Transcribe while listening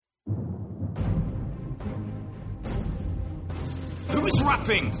Who's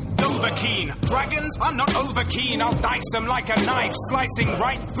rapping? Overkeen. Dragons? I'm not overkeen. I'll dice them like a knife, slicing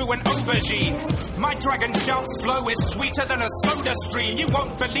right through an aubergine. My dragon shout's flow is sweeter than a soda stream. You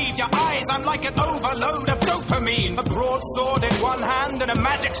won't believe your eyes. I'm like an overload of dopamine. A broadsword in one hand and a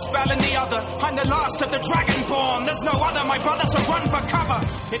magic spell in the other. I'm the last of the dragonborn. There's no other, my brother, so run for cover.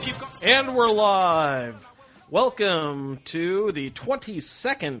 If you've got... And we're live. Welcome to the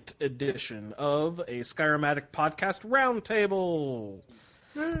 22nd edition of a Skyrim Podcast Roundtable.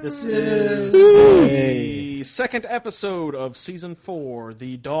 This is the second episode of Season 4,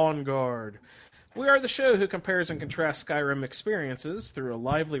 the Dawnguard. We are the show who compares and contrasts Skyrim experiences through a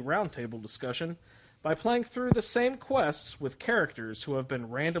lively roundtable discussion by playing through the same quests with characters who have been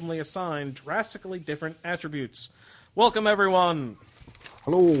randomly assigned drastically different attributes. Welcome, everyone.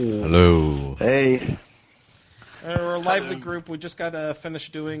 Hello. Hello. Hey. We're a lively group. We just got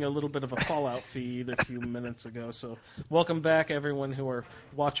finished doing a little bit of a Fallout feed a few minutes ago. So welcome back, everyone who are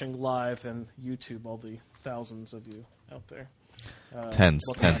watching live and YouTube, all the thousands of you out there. Tens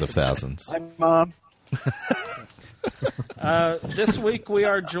of thousands. Hi, Mom. This week we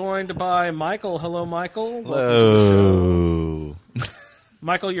are joined by Michael. Hello, Michael. Hello.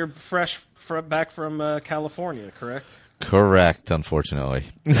 Michael, you're fresh back from California, correct? Correct, unfortunately.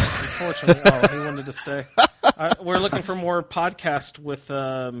 Unfortunately. Oh, he wanted to stay. We're looking for more podcast with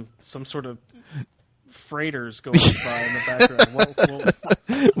some sort of freighters going by in the background.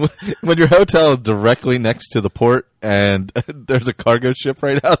 When your hotel is directly next to the port and there's a cargo ship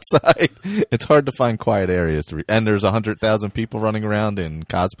right outside, it's hard to find quiet areas to and there's 100,000 people running around in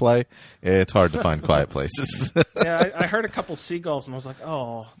cosplay. It's hard to find quiet places. Yeah, I heard a couple seagulls and I was like,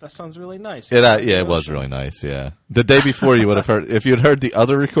 "Oh, that sounds really nice." Yeah, it was really nice. Yeah, the day before you would have heard, if you had heard the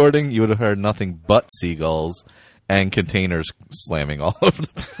other recording, you would have heard nothing but seagulls and containers slamming all over the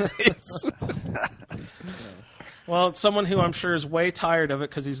place. Well, it's someone who I'm sure is way tired of it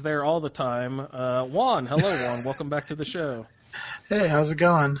because he's there all the time. Juan, hello, Juan. Welcome back to the show. Hey, how's it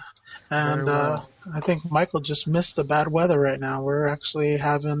going? And well. I think Michael just missed the bad weather right now. We're actually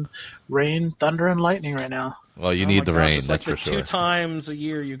having rain, thunder, and lightning right now. Well, you need the rain, it's that's like for sure. 2 times a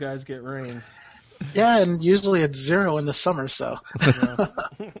year you guys get rain. Yeah, and usually it's 0 in the summer, so. Yeah.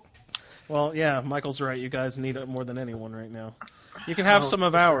 Well, yeah, Michael's right. You guys need it more than anyone right now. You can have some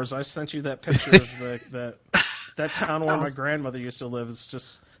of ours. I sent you that picture of that town where my grandmother used to live. It's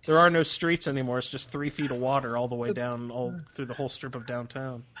just, there are no streets anymore. It's just 3 feet of water all the way down, all through the whole strip of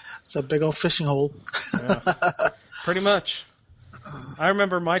downtown. It's a big old fishing hole. Yeah, pretty much. I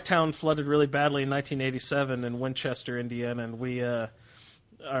remember my town flooded really badly in 1987 in Winchester, Indiana, and we are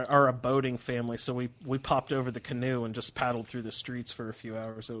a boating family, so we popped over the canoe and just paddled through the streets for a few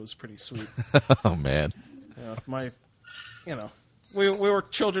hours. It was pretty sweet. Oh, man. Yeah, We were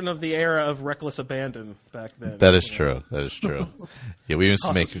children of the era of reckless abandon back then. That is true. That is true. Yeah, we used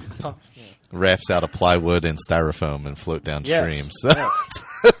to make rafts out of plywood and styrofoam and float down streams. Yes.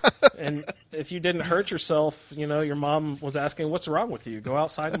 And if you didn't hurt yourself, your mom was asking, "What's wrong with you? Go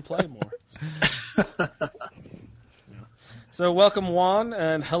outside and play more." So welcome, Juan,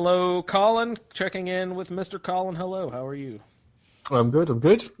 and hello, Colin. Checking in with Mr. Colin. Hello, how are you? I'm good.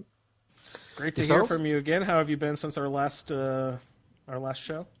 Great to hear from you again. How have you been since our last show?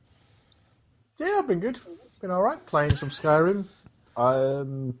 Yeah, I've been good. Been all right. Playing some Skyrim.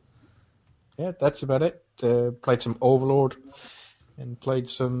 Yeah, that's about it. Played some Overlord and played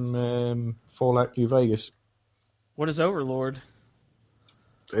some Fallout New Vegas. What is Overlord?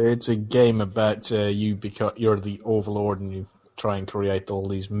 It's a game about you're the Overlord and you try and create all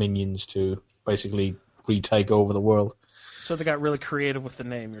these minions to basically retake over the world. So they got really creative with the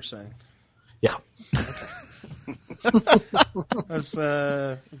name, you're saying? Yeah. Okay. That's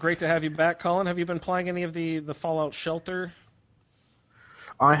great to have you back, Colin. Have you been playing any of the Fallout Shelter?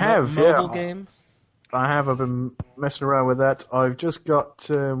 I have, mobile game? I have. I've been messing around with that. I've just got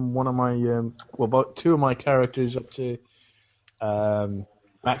one of my, about 2 of my characters up to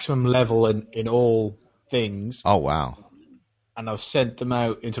maximum level in all things. Oh, wow. And I've sent them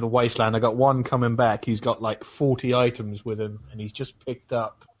out into the wasteland. I got one coming back. He's got like 40 items with him, and he's just picked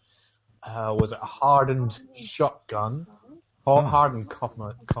up, was it a hardened shotgun? Hardened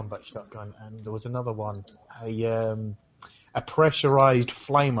combat shotgun. And there was another one, a pressurized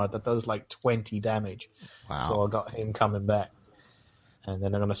flamer that does like 20 damage. Wow. So I got him coming back. And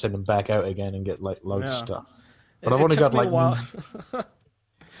then I'm going to send him back out again and get like loads of stuff. But I've only got like...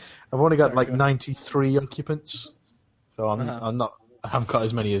 I've only got 93 occupants, so I'm not. I haven't got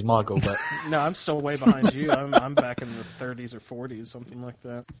as many as Michael, but no, I'm still way behind you. I'm back in the 30s or 40s, something like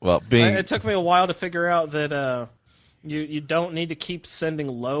that. Well, it took me a while to figure out that You don't need to keep sending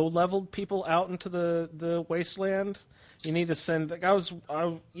low-leveled people out into the wasteland. You need to send.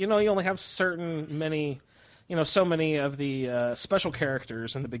 You only have so many of the special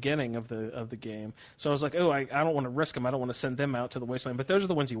characters in the beginning of the game. So I was like, I don't want to risk them. I don't want to send them out to the wasteland. But those are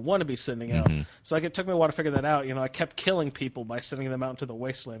the ones you want to be sending out. So it took me a while to figure that out. I kept killing people by sending them out into the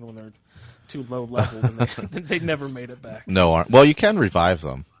wasteland when they're too low level, and they never made it back. No, well, you can revive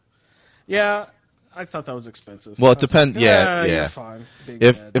them. Yeah. I thought that was expensive. Well, it depends. Yeah. You're fine.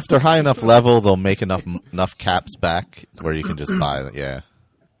 If they're high enough level, they'll make enough caps back where you can just buy them. Yeah.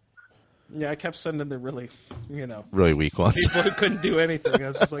 Yeah, I kept sending the really weak ones. People who couldn't do anything. I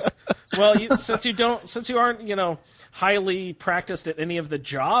was just like, well, since you aren't highly practiced at any of the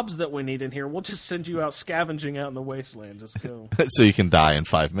jobs that we need in here, we'll just send you out scavenging out in the wasteland. Just go. So you can die in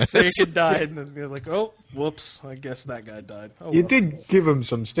 5 minutes. So you can die, and then you're like, oh, whoops, I guess that guy died. Oh, you did give him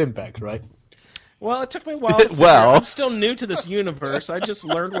some stim packs, right? Well, it took me a while. I'm still new to this universe. I just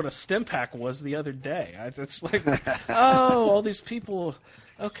learned what a stim pack was the other day. It's like, all these people.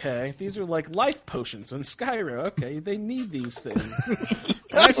 Okay, these are like life potions in Skyrim. Okay, they need these things.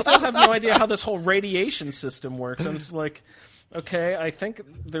 And I still have no idea how this whole radiation system works. I'm just like, okay, I think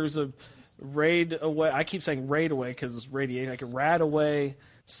there's a raid away. I keep saying raid away because radiation. Like a rad away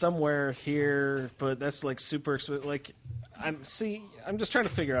somewhere here, but that's like super. Like, I'm just trying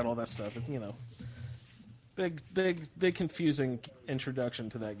to figure out all that stuff. Big confusing introduction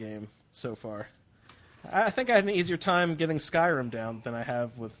to that game so far. I think I had an easier time getting Skyrim down than I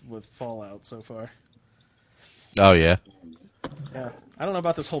have with Fallout so far. Oh, yeah? Yeah. I don't know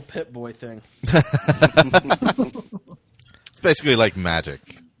about this whole Pip-Boy thing. It's basically like magic.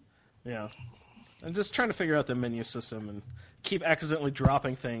 Yeah. I'm just trying to figure out the menu system and keep accidentally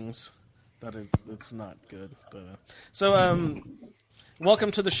dropping things that it's not good. But,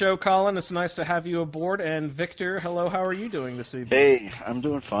 welcome to the show, Colin. It's nice to have you aboard. And Victor, hello. How are you doing this evening? Hey, I'm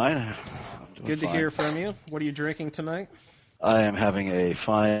doing fine. Good to hear from you. What are you drinking tonight? I am having a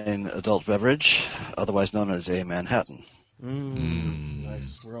fine adult beverage, otherwise known as a Manhattan.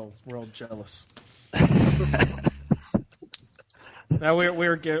 Nice. We're all jealous. Now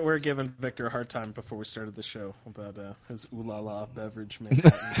we're giving Victor a hard time before we started the show about his ooh la la beverage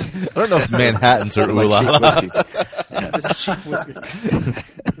Manhattan. I don't know if Manhattans are ooh la la. This cheap whiskey.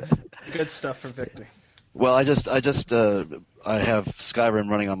 Good stuff for Victor. Well, I have Skyrim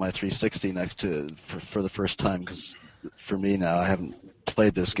running on my 360 for the first time because for me now I haven't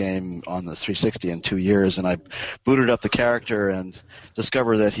played this game on the 360 in 2 years, and I booted up the character and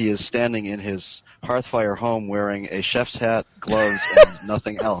discovered that he is standing in his Hearthfire home wearing a chef's hat, gloves, and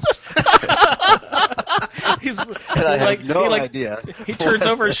nothing else. I have no idea. He turns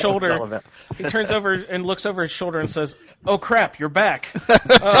over his shoulder. He turns over and looks over his shoulder and says, "Oh crap, you're back."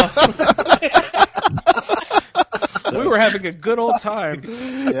 We were having a good old time.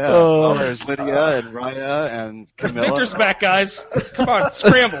 Yeah. There's Lydia and Raya and Camilla. Victor's back, guys. Come on,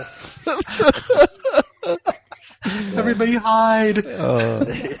 scramble. Everybody hide.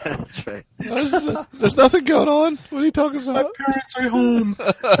 Yeah, that's right. There's nothing going on. What are you talking about? My parents are home.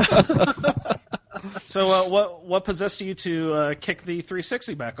 So, what possessed you to kick the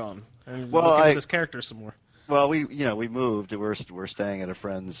 360 back on and look at this character some more? Well, we moved. We're staying at a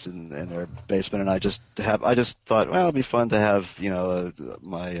friend's in their basement, and I just thought, well, it'd be fun to have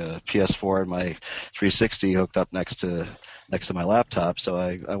my PS4 and my 360 hooked up next to my laptop. So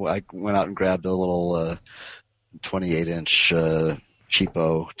I went out and grabbed a little 28-inch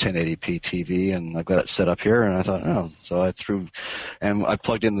cheapo 1080p TV, and I've got it set up here. And I thought, so I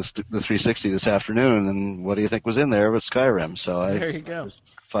plugged in the 360 this afternoon, and what do you think was in there? But Skyrim. So there you go. Just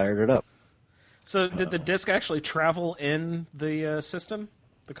fired it up. So did the disc actually travel in the system,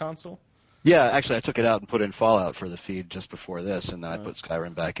 the console? Yeah, actually I took it out and put in Fallout for the feed just before this, and then I put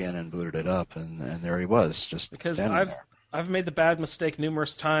Skyrim back in and booted it up, and there he was, just because standing there. I've made the bad mistake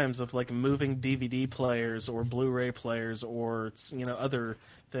numerous times of like moving DVD players or Blu-ray players or other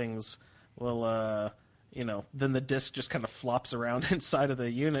things. Well, then the disc just kind of flops around inside of the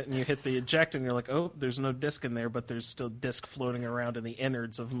unit, and you hit the eject, and you're like, oh, there's no disc in there, but there's still disc floating around in the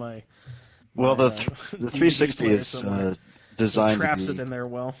innards of my. Well, the 360 is designed to traps be... it in there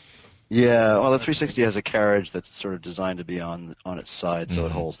well. Yeah, well, the 360 has a carriage that's sort of designed to be on its side, so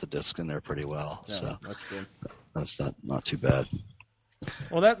it holds the disc in there pretty well. Yeah, so that's good. That's not too bad.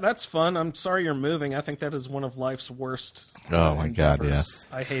 Well, that's fun. I'm sorry you're moving. I think that is one of life's worst. Oh my God, yes.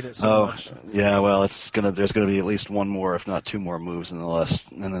 I hate it so much. Yeah, well, there's gonna be at least one more, if not two more moves in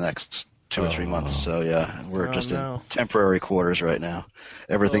the next 2 or 3 months. So yeah, we're in temporary quarters right now.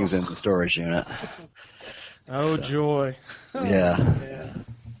 Everything's in the storage unit. Oh, joy. Yeah.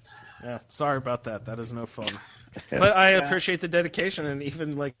 Yeah. Sorry about that. That is no fun. But I appreciate the dedication, and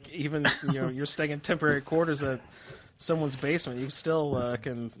even you're staying in temporary quarters at someone's basement. You still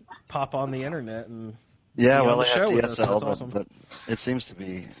can pop on the internet and yeah, be well, on the I show have with us. DSL, That's awesome. but it seems to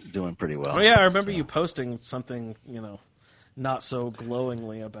be doing pretty well. Oh yeah, I remember you posting something, not so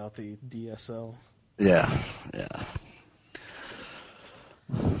glowingly about the DSL. Yeah.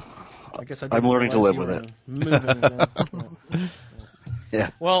 I guess I'm learning to live with it. Moving, Yeah.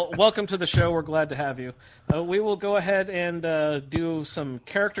 Well, welcome to the show. We're glad to have you. We will go ahead and do some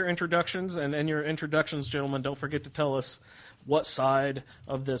character introductions, and in your introductions, gentlemen, don't forget to tell us what side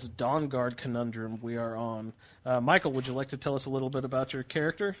of this Dawnguard conundrum we are on. Michael, would you like to tell us a little bit about your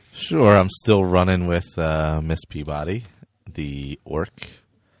character? Sure. I'm still running with Miss Peabody, the orc,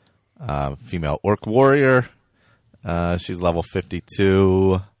 female orc warrior. She's level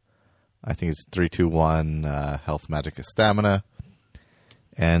 52. I think it's 321 health, magic, and stamina.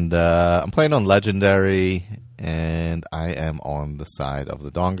 And I'm playing on Legendary, and I am on the side of the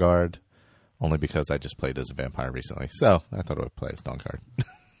Dawnguard, only because I just played as a vampire recently. So I thought I would play as Dawnguard.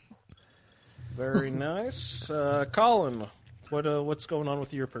 Very nice. Colin, what's going on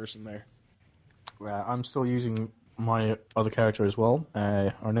with your person there? I'm still using my other character as well.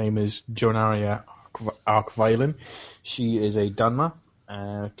 Her name is Jonaria Arkvalen. She is a Dunmer,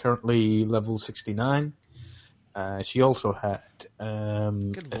 currently level 69. She also had Good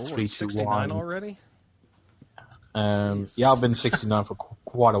a Lord, 3-2-1. 69 already? Yeah, I've been 69 for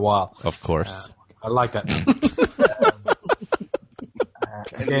quite a while. Of course. I like that.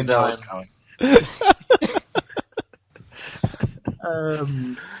 Again,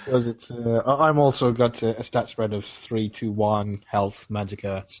 I'm also got a stat spread of 3-2-1 health,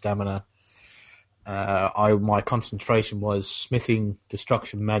 magicka, stamina. My concentration was smithing,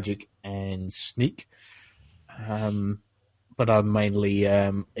 destruction, magic, and sneak. But I'm mainly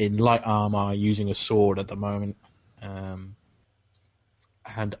in light armor, using a sword at the moment. And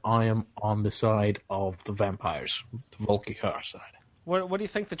I am on the side of the vampires, the Volkikar side. What do you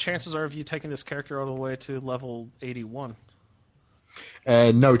think the chances are of you taking this character all the way to level 81?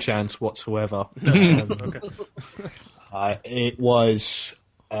 No chance whatsoever. Okay. It was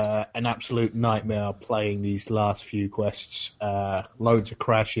an absolute nightmare playing these last few quests. Loads of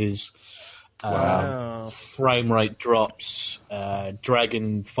crashes. Wow. Frame rate drops,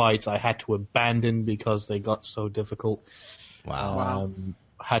 dragon fights I had to abandon because they got so difficult. Wow.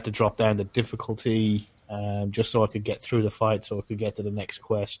 Had to drop down the difficulty just so I could get through the fight, so I could get to the next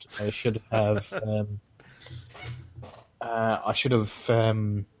quest. I should have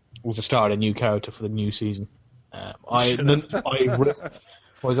was to start a new character for the new season. I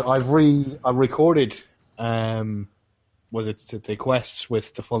recorded the quests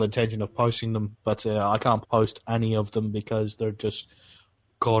with the full intention of posting them, but I can't post any of them because they're just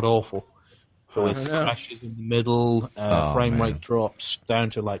god awful. With crashes in the middle, frame rate drops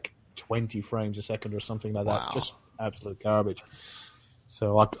down to like 20 frames a second or something like that. Just absolute garbage.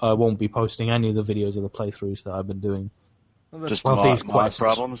 So I won't be posting any of the videos of the playthroughs that I've been doing. Just mod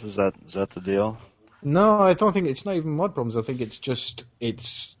problems? Is that the deal? No, I don't think it's not even mod problems. I think it's just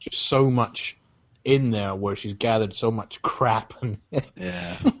so much in there where she's gathered so much crap and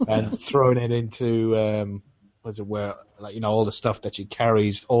and thrown it into all the stuff that she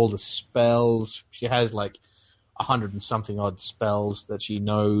carries, all the spells. She has like 100 and something odd spells that she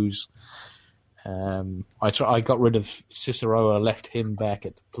knows. I got rid of Cicero. I left him back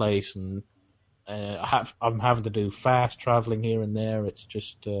at the place, and I'm having to do fast traveling here and there. It's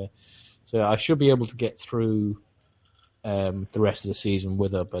just so I should be able to get through the rest of the season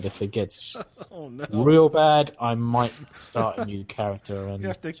with her, but if it gets real bad, I might start a new character. And you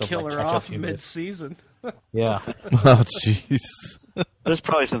have to kill her off mid-season. Yeah. Oh, jeez. There's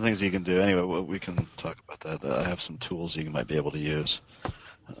probably some things you can do. Anyway, we can talk about that. I have some tools you might be able to use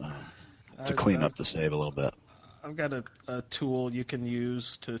to clean up the save a little bit. I've got a tool you can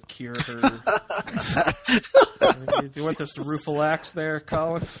use to cure her. Do you want this Rufalax there,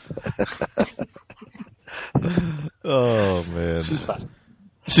 Colin? Oh, man. She's fine.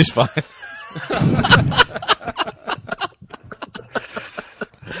 She's fine.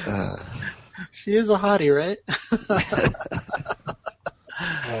 She is a hottie, right?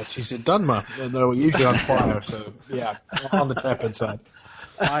 She's a Dunmer. They're usually on fire, so yeah, on the tepid side.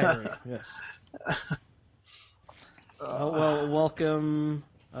 Fiery, yes. Well, welcome,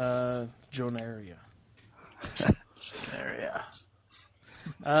 Jonaria.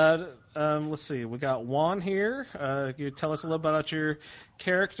 Let's see. We got Juan here. Can you tell us a little about your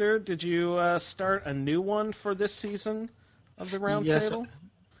character? Did you start a new one for this season of the Roundtable?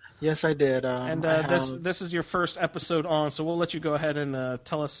 Yes, I did. And this is your first episode on, so we'll let you go ahead and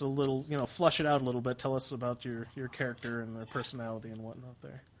tell us a little, flush it out a little bit. Tell us about your character and their personality and whatnot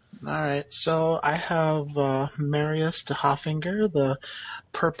there. All right, so I have Marius de Hoffinger, the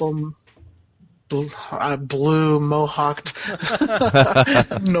purple, blue mohawked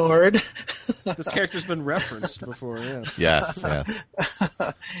Nord. This character's been referenced before, yes. Yes.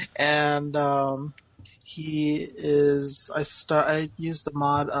 And he is. I used the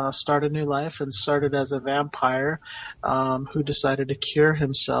mod Start a New Life and started as a vampire who decided to cure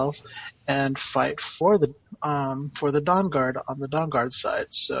himself and fight for the Dawnguard on the Dawnguard side.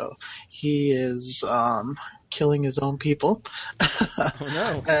 So he is killing his own people. Oh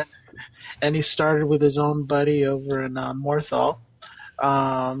no! and he started with his own buddy over in Morthal.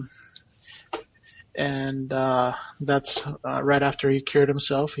 And that's right after he cured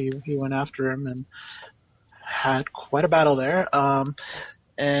himself. He went after him and had quite a battle there.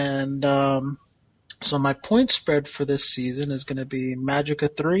 So my point spread for this season is going to be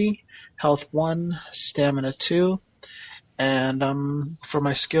Magicka 3, Health 1, Stamina 2, and for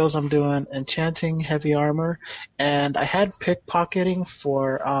my skills I'm doing Enchanting, Heavy Armor, and I had Pickpocketing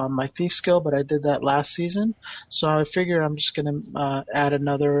for my Thief skill, but I did that last season, so I figure I'm just going to add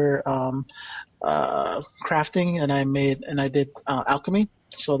another crafting, and I did Alchemy.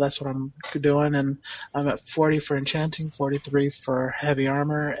 So that's what I'm doing, and I'm at 40 for Enchanting, 43 for Heavy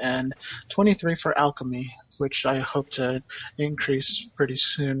Armor, and 23 for Alchemy, which I hope to increase pretty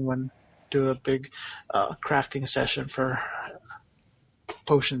soon when do a big crafting session for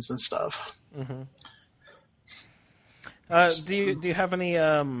potions and stuff. Mm-hmm. Do you have any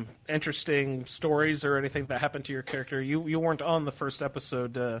interesting stories or anything that happened to your character? You weren't on the first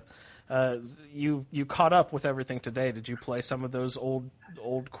episode. You caught up with everything today. Did you play some of those old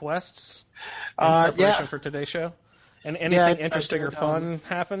quests in preparation for today's show? And anything interesting or fun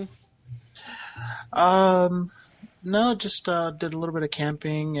happen? No, just did a little bit of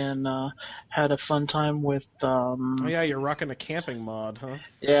camping and had a fun time with. Oh yeah, you're rocking a camping mod, huh?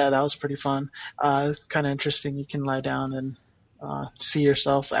 Yeah, that was pretty fun. Kind of interesting. You can lie down and see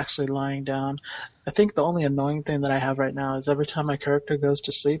yourself actually lying down. I think the only annoying thing that I have right now is every time my character goes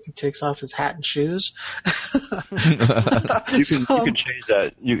to sleep, he takes off his hat and shoes. You can change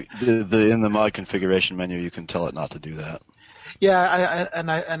that. In the mod configuration menu, you can tell it not to do that. Yeah,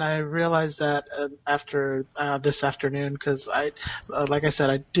 I realized that after this afternoon because like I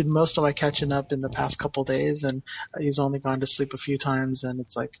said, I did most of my catching up in the past couple days, and he's only gone to sleep a few times, and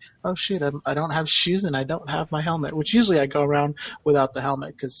it's like, oh shoot, I don't have shoes and I don't have my helmet, which usually I go around without the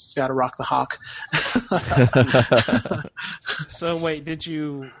helmet because you got to rock the hawk. So wait, did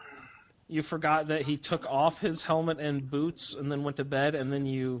you forgot that he took off his helmet and boots and then went to bed, and then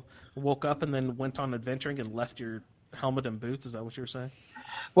you woke up and then went on adventuring and left your helmet and boots? Is that what you were saying?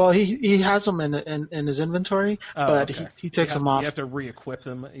 Well, he has them in his inventory, but okay. he takes them off. You have to re-equip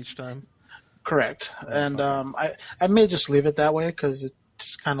them each time? Correct. And I may just leave it that way because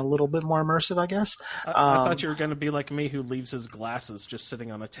it's kind of a little bit more immersive, I guess. I thought you were going to be like me who leaves his glasses just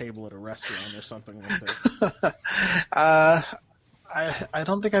sitting on a table at a restaurant or something like that. I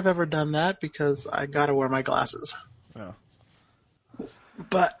don't think I've ever done that because I got to wear my glasses. Oh.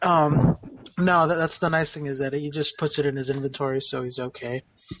 But no, that's the nice thing is that he just puts it in his inventory, so he's okay.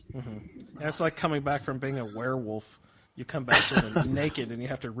 Mm-hmm. Yeah, it's like coming back from being a werewolf. You come back sort of naked, and you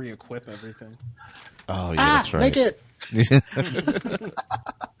have to re-equip everything. Oh yeah, that's right. Naked.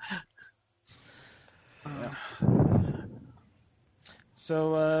 Yeah.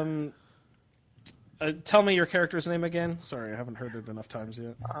 So, tell me your character's name again. Sorry, I haven't heard it enough times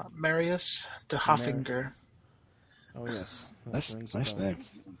yet. Marius de Hoffinger. Oh yes, Nice name.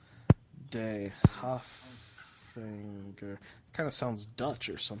 De Hoffinger. Kind of sounds Dutch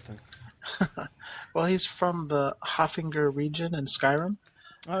or something. Well, he's from the Hoffinger region in Skyrim.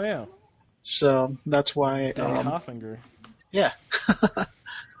 Oh yeah. So that's why. De Hoffinger. Yeah.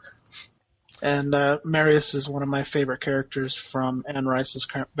 And Marius is one of my favorite characters from Anne Rice's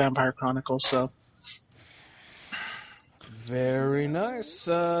Vampire Chronicles. So. Very nice.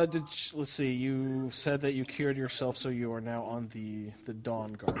 Let's see. You said that you cured yourself, so you are now on the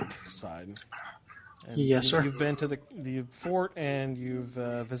Dawnguard side. And yes, sir. You've been to the fort, and you've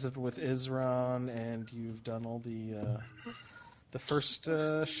visited with Isran, and you've done all the first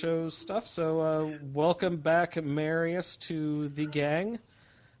show's stuff. So welcome back, Marius, to the gang.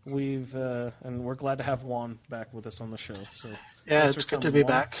 And we're glad to have Juan back with us on the show. So yeah, it's good to be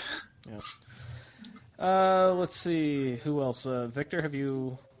back. Yeah. Let's see. Who else? Victor, have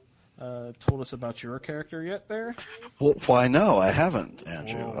you told us about your character yet there? Well, why no, I haven't,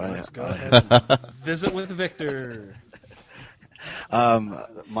 Andrew. Let's go ahead and visit with Victor.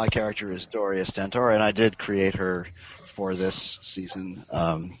 My character is Doria Stentor, and I did create her for this season.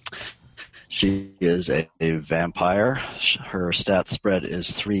 She is a vampire. Her stat spread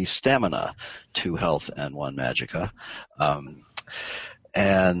is 3 stamina, 2 health, and 1 magicka.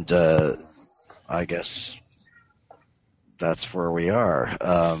 I guess that's where we are.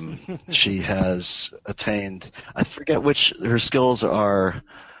 She has attained, I forget which, her skills are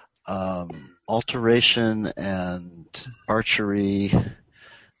alteration and archery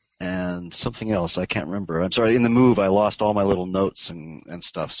and something else. I can't remember. I'm sorry, in the move I lost all my little notes and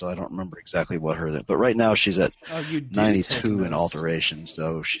stuff, so I don't remember exactly what her... But right now she's at 92 in alteration,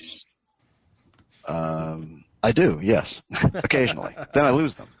 so she's... I do, yes. Occasionally. Then I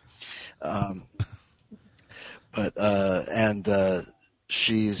lose them.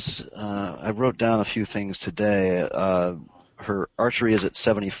 She's... I wrote down a few things today. Her archery is at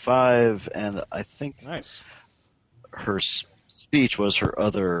 75, and I think her speech was her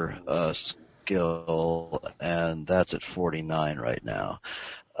other skill, and that's at 49 right now.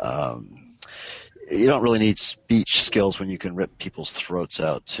 You don't really need speech skills when you can rip people's throats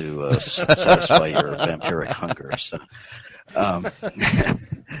out to satisfy your vampiric hunger. So,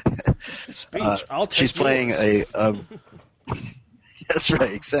 speech. I'll take she's playing yours. That's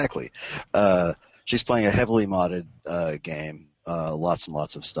right, exactly. She's playing a heavily modded game. Lots and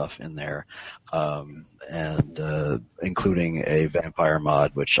lots of stuff in there, and including a vampire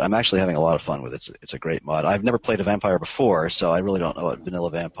mod, which I'm actually having a lot of fun with. It's a great mod. I've never played a vampire before, so I really don't know what vanilla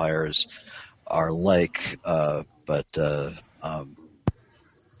vampires are like, but I'm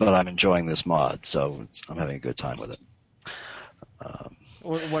enjoying this mod, so I'm having a good time with it.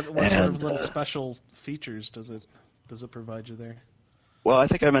 What sort of little special features does it provide you there? Well, I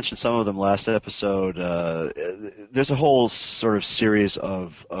think I mentioned some of them last episode. There's a whole sort of series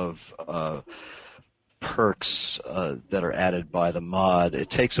of perks that are added by the mod. It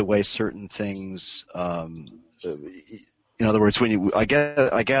takes away certain things. In other words, I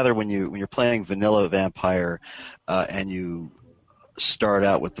gather when you're playing vanilla vampire and you start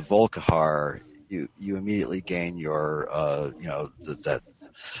out with the Volkihar, you immediately gain your that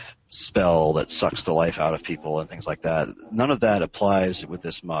spell that sucks the life out of people and things like that. None of that applies with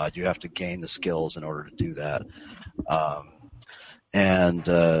this mod. You have to gain the skills in order to do that.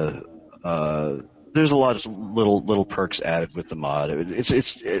 There's a lot of little perks added with the mod.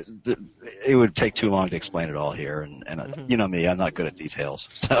 It would take too long to explain it all here, and you know me, I'm not good at details.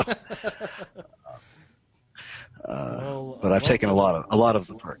 So, but I've taken a lot of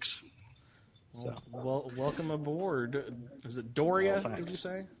the perks. Well, welcome aboard. Is it Doria? Did you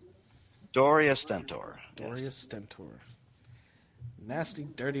say? Doria Stentor. Doria Stentor. Nasty,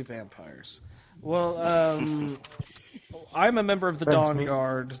 dirty vampires. Well, I'm a member of the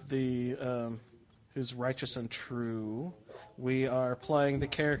Dawnguard, who's righteous and true. We are playing the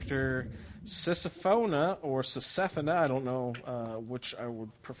character Sisyphona, or Sisephona. I don't know which I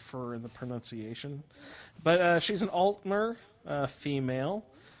would prefer in the pronunciation. But she's an Altmer, female.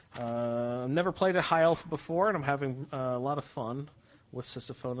 I've never played a high elf before, and I'm having a lot of fun with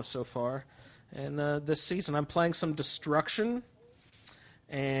Sisyphona so far. And this season I'm playing some Destruction,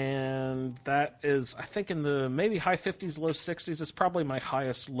 and that is, I think, in the maybe high 50s, low 60s. It's probably my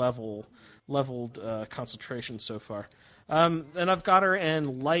highest leveled concentration so far. And I've got her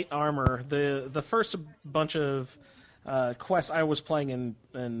in light armor. The first bunch of quests I was playing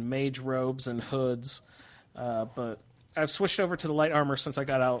in mage robes and hoods, but I've switched over to the light armor since I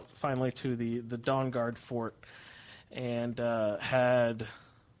got out finally to the Dawnguard fort, and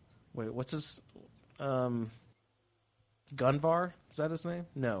what's his Gunvar? Is that his name?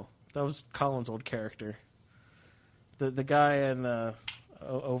 No, that was Colin's old character. The guy in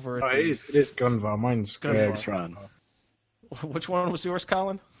over. At it is Gunvar. Mine's Gunvar. Which one was yours,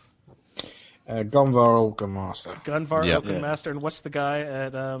 Colin? Gunvar Oakenmaster. Gunvar Oakenmaster, and what's the guy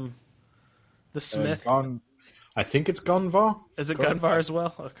at the Smith? I think it's Gunvar. Is it Gunvar as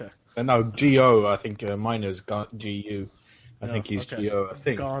well? Okay. No, G.O. I think mine is G.U. I think he's G.O. I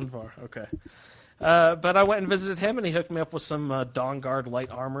think. Gunvar, okay. But I went and visited him, and he hooked me up with some Dawnguard light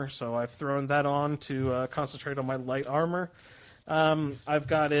armor, so I've thrown that on to concentrate on my light armor. I've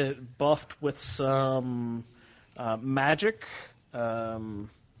got it buffed with some magic, the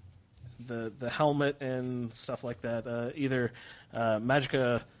helmet and stuff like that. Either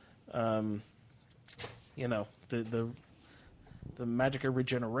magicka, the magicka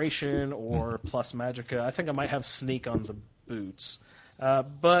regeneration or plus magicka. I think I might have sneak on the boots.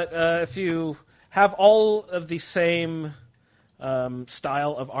 But if you have all of the same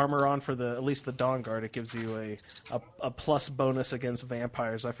style of armor on for at least the Dawnguard, it gives you a plus bonus against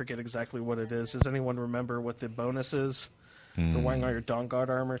vampires. I forget exactly what it is. Does anyone remember what the bonus is You're wearing all your Dawnguard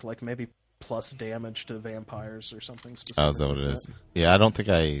armor, like maybe plus damage to vampires or something specific. Oh, is that what it is? Yeah, I don't think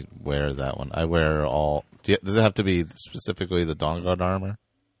I wear that one. I wear all... Does it have to be specifically the Dawnguard armor?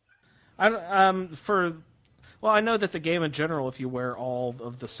 Well, I know that the game in general, if you wear all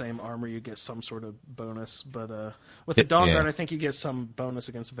of the same armor, you get some sort of bonus. But with the Dawnguard, I think you get some bonus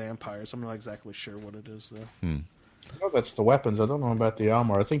against vampires. I'm not exactly sure what it is, though. I know that's the weapons. I don't know about the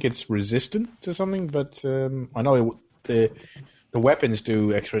armor. I think it's resistant to something, but I know the weapons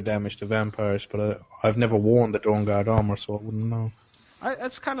do extra damage to vampires, but I've never worn the Dawnguard armor, so I wouldn't know.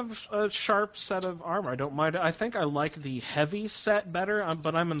 It's kind of a sharp set of armor. I don't mind it. I think I like the heavy set better,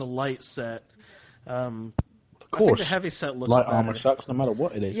 but I'm in the light set. Of course. I think the heavy set looks light better. armor sucks no matter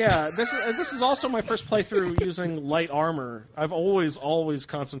what it is. Yeah, this is also my first playthrough using light armor. I've always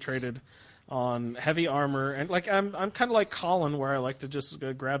concentrated on heavy armor, and like I'm kind of like Colin, where I like to just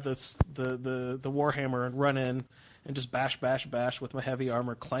grab the warhammer and run in and just bash with my heavy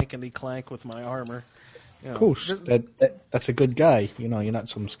armor, clankety clank with my armor. Of course, that's a good guy. You know, you're not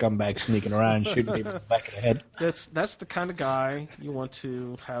some scumbag sneaking around shooting people in the back of the head. That's the kind of guy you want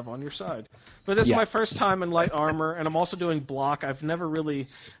to have on your side. But this is my first time in light armor, and I'm also doing block. I've never really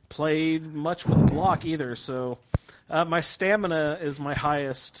played much with block either, so my stamina is my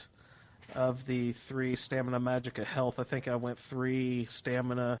highest of the 3 stamina magicka health. I think I went 3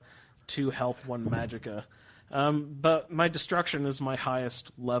 stamina, 2 health, 1 magicka. But my destruction is my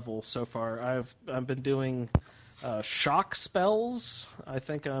highest level so far. I've been doing shock spells. I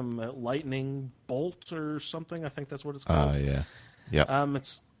think I'm at lightning bolt or something. I think that's what it's called. Yeah. Yep.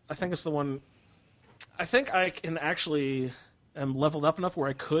 I think it's the one. I think I can actually am leveled up enough where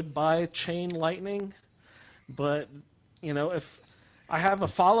I could buy chain lightning, but if I have a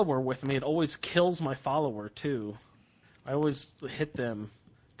follower with me, it always kills my follower too. I always hit them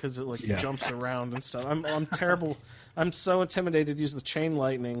because it jumps around and stuff. I'm terrible. I'm so intimidated to use the chain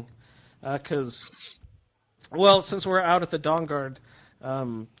lightning because, since we're out at the Dawnguard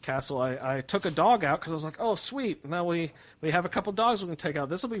castle, I took a dog out because I was like, oh sweet, now we have a couple dogs we can take out.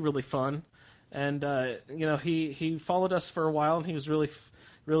 This will be really fun. And he followed us for a while, and he was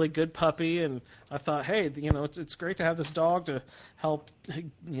really good puppy, and I thought, hey, it's great to have this dog to help,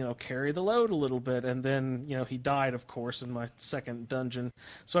 carry the load a little bit. And then, he died, of course, in my second dungeon.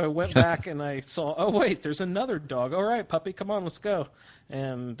 So I went back and I saw, oh wait, there's another dog. All right, puppy, come on, let's go.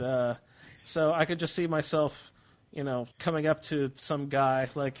 And so I could just see myself, coming up to some guy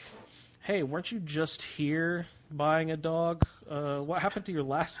like, hey, weren't you just here buying a dog? What happened to your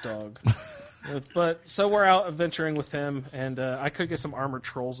last dog? But so we're out adventuring with him, and I could get some armored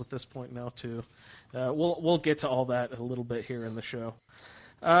trolls at this point now too. We'll get to all that a little bit here in the show.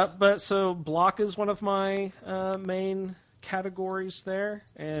 But so block is one of my main categories there,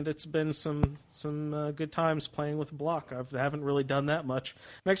 and it's been some good times playing with block. I haven't really done that much.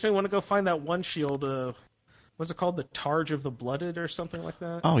 Makes me want to go find that one shield. What's it called? The Targe of the Blooded or something like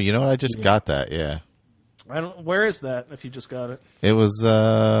that? Oh, you know what? I just got that. Yeah. Where is that? If you just got it? It was.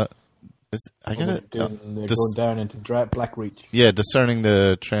 Going down into Blackreach. Yeah, discerning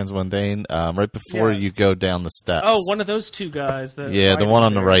the transmundane. Right before you go down the steps. Oh, one of those two guys. The one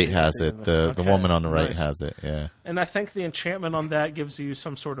on the right has it. The woman on the right has it. Yeah. And I think the enchantment on that gives you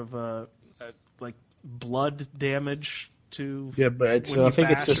some sort of like blood damage to. Yeah, but I think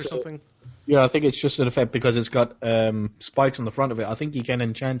it's just something. I think it's just an effect because it's got spikes on the front of it. I think you can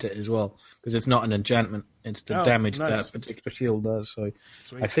enchant it as well because it's not an enchantment. It's the damage that particular shield does. So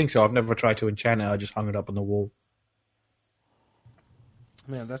I think so. I've never tried to enchant it. I just hung it up on the wall.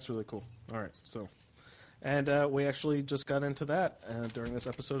 Man, that's really cool. All right, so and we actually just got into that during this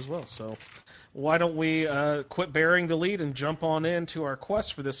episode as well. So why don't we quit bearing the lead and jump on into our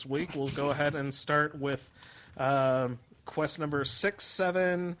quest for this week? We'll go ahead and start with quest number 6,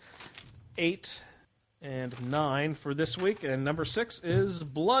 7, 8, and 9 for this week, and number 6 is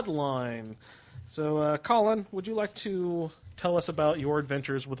Bloodline. So, Colin, would you like to tell us about your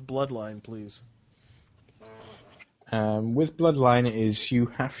adventures with Bloodline, please? With Bloodline is you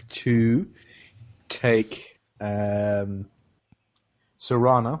have to take Serana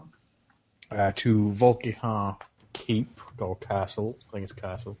to Volkihar Keep, or Castle, I think it's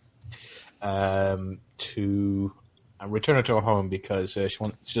Castle, to return her to her home because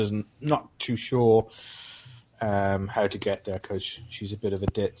she's not too sure how to get there because she's a bit of a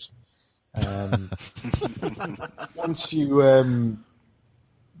ditz. Once you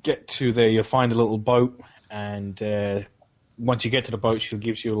get to there, you'll find a little boat, and once you get to the boat, she'll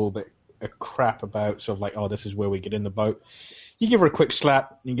give you a little bit of crap about sort of like, oh, this is where we get in the boat. You give her a quick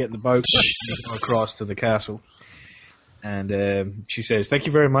slap, you get in the boat, and you go across to the castle. And she says, "Thank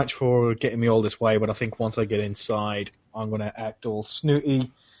you very much for getting me all this way, but I think once I get inside, I'm going to act all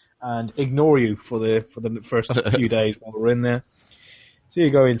snooty and ignore you for the first few days while we're in there." So you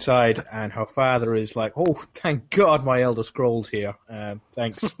go inside, and her father is like, "Oh, thank God my Elder Scroll's here.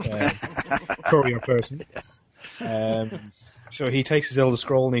 Thanks, courier person." So he takes his Elder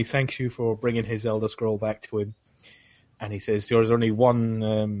Scroll, and he thanks you for bringing his Elder Scroll back to him. And he says, "There's only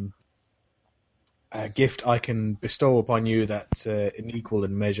one gift I can bestow upon you that's unequal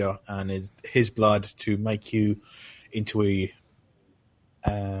in measure, and is his blood to make you into a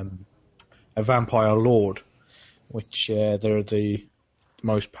vampire lord, which they're the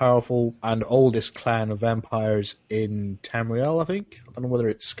most powerful and oldest clan of vampires in Tamriel, I think. I don't know whether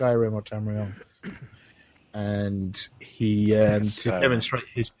it's Skyrim or Tamriel." And he, to demonstrate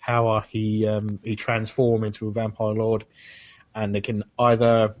his power, he transforms into a vampire lord, and they can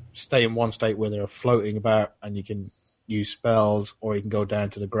either stay in one state where they're floating about and you can use spells, or you can go down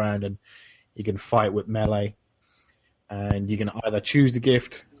to the ground and you can fight with melee. And you can either choose the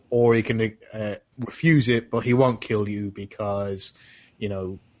gift, or you can refuse it, but he won't kill you because, you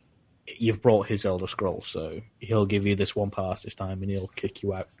know, you've brought his Elder Scroll, so he'll give you this one pass this time and he'll kick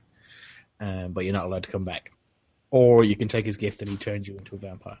you out. But you're not allowed to come back. Or you can take his gift and he turns you into a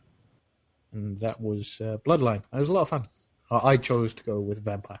vampire. And that was Bloodline. It was a lot of fun. I chose to go with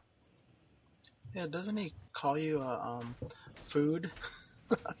vampire. Yeah, doesn't he call you food?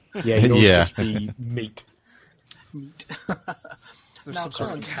 Yeah, he'll just be meat. Meat. There's Now, some sort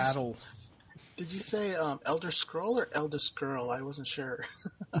Colin, of cattle. Did you say Elder Scroll or Eldest Girl? I wasn't sure.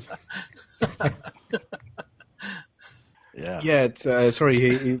 Yeah. Yeah, it's,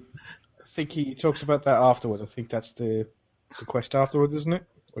 sorry, I think he talks about that afterwards. I think that's the quest afterwards, isn't it?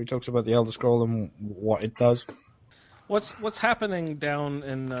 Where he talks about the Elder Scroll and what it does. What's happening down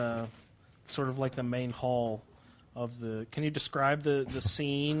in sort of like the main hall of the? Can you describe the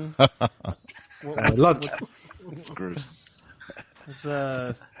scene? Lunch.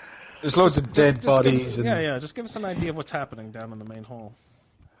 There's loads of dead bodies. Just give us an idea of what's happening down in the main hall.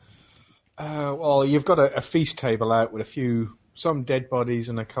 Well, you've got a feast table out with some dead bodies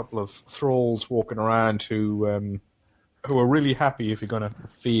and a couple of thralls walking around who are really happy if you're going to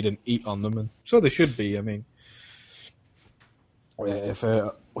feed and eat on them, and so they should be. I mean, if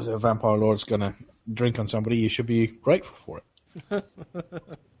a vampire lord's going to drink on somebody, you should be grateful for it.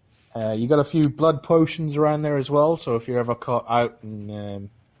 You got a few blood potions around there as well, so if you're ever caught out and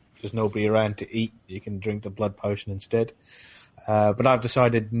there's nobody around to eat, you can drink the blood potion instead. But I've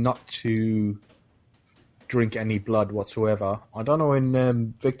decided not to drink any blood whatsoever. I don't know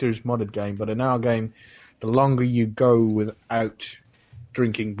in Victor's modded game, but in our game, the longer you go without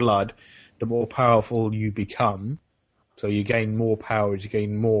drinking blood, the more powerful you become. So you gain more powers, you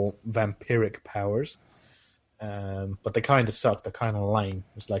gain more vampiric powers. But they kind of suck, they're kind of lame.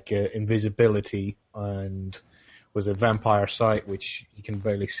 It's like invisibility and was a vampire sight, which you can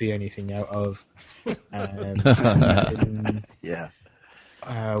barely see anything out of. Yeah.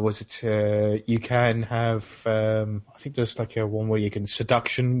 You can have, I think there's like one where you can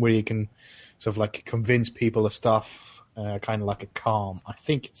seduction, where you can sort of like convince people of stuff, kind of like a calm. I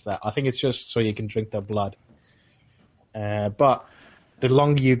think it's that. I think it's just so you can drink their blood. But the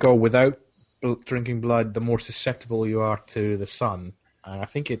longer you go without drinking blood, the more susceptible you are to the sun. And I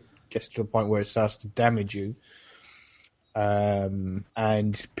think it gets to a point where it starts to damage you.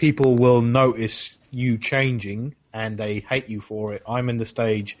 And people will notice you changing and they hate you for it. I'm in the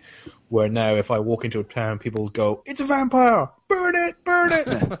stage where now if I walk into a town, people go, "It's a vampire! Burn it! Burn it!"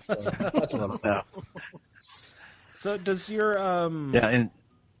 So that's a lot of fun. So does your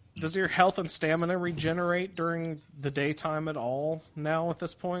does your health and stamina regenerate during the daytime at all now at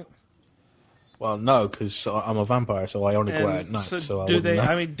this point? Well, no, because I'm a vampire, so I only go out at night. So do they?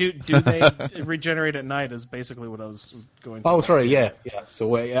 I mean, do they regenerate at night? Is basically what I was going. Oh, sorry, yeah.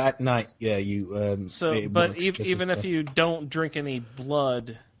 So at night, yeah, you. But even if you don't drink any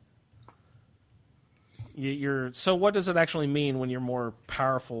blood, you're. So what does it actually mean when you're more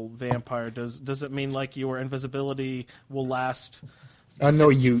powerful vampire? Does it mean like your invisibility will last? I know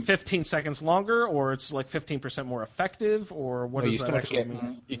you 15 seconds longer, or it's like 15% more effective, or what does that actually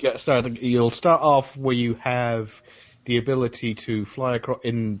mean? You'll start off where you have the ability to fly across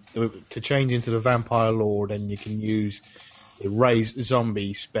to change into the vampire lord, and you can use the raise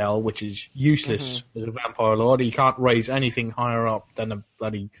zombie spell, which is useless as a vampire lord. You can't raise anything higher up than a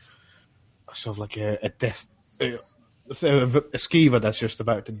bloody sort of like a death a skeever that's just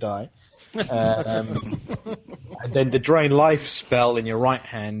about to die. And then the drain life spell in your right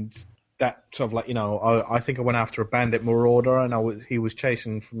hand, that sort of like, I think I went after a bandit marauder and he was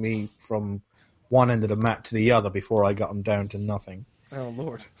chasing me from one end of the map to the other before I got them down to nothing. Oh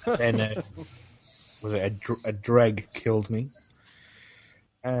Lord! Then was it a dreg killed me?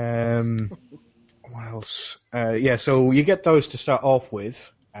 What else? So you get those to start off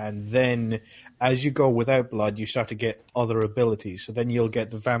with, and then as you go without blood, you start to get other abilities. So then you'll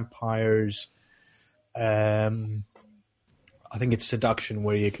get the vampires. I think it's seduction,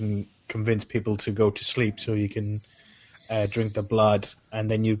 where you can convince people to go to sleep so you can drink the blood, and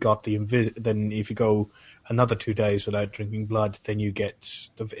then you've got then if you go another 2 days without drinking blood, then you get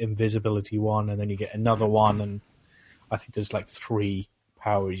the invisibility one, and then you get another one, and I think there's like 3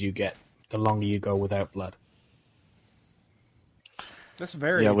 powers you get the longer you go without blood. That's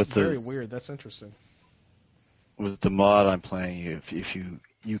very weird. That's interesting. With the mod I'm playing, if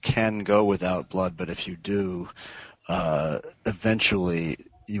you can go without blood, but if you do, eventually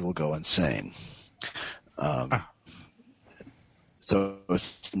you will go insane. So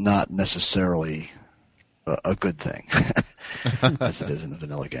it's not necessarily a good thing, as it is in the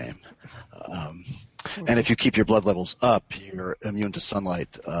vanilla game. And if you keep your blood levels up, you're immune to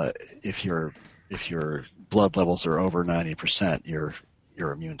sunlight. If your blood levels are over 90%, you're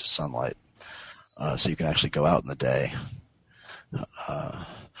immune to sunlight. So you can actually go out in the day.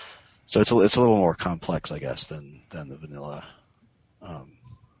 So it's a little more complex, I guess, than the vanilla.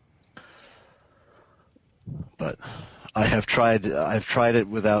 But I have tried it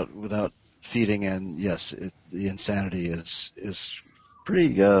without feeding, and yes, the insanity is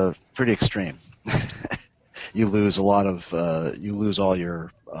pretty extreme. You lose all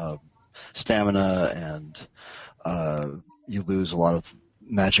your stamina, and you lose a lot of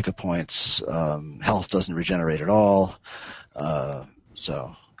magicka points. Health doesn't regenerate at all.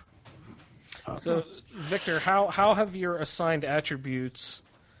 So, Victor, how have your assigned attributes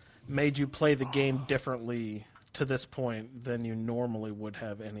made you play the game differently to this point than you normally would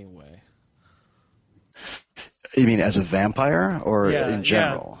have anyway? You mean as a vampire, or in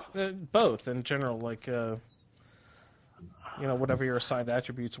general? Yeah, both in general, like whatever your assigned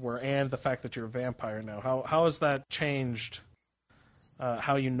attributes were, and the fact that you're a vampire now. How has that changed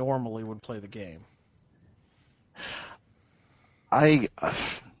how you normally would play the game?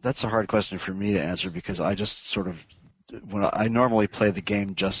 That's a hard question for me to answer, because I just sort of, when I normally play the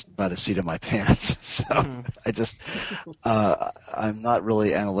game just by the seat of my pants, so I just I'm not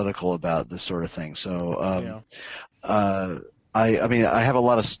really analytical about this sort of thing. So I mean I have a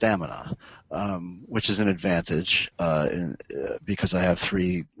lot of stamina, which is an advantage because I have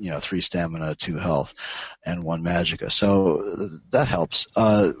three stamina, 2 health, and 1 magicka. So that helps.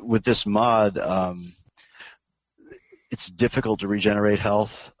 With this mod, it's difficult to regenerate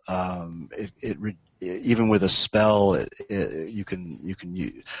health. Even with a spell, you can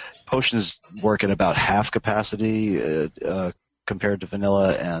use, potions work at about half capacity compared to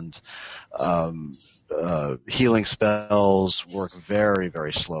vanilla, and healing spells work very,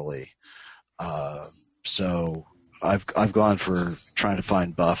 very slowly. So I've gone for trying to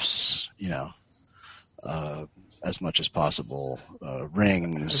find buffs, as much as possible,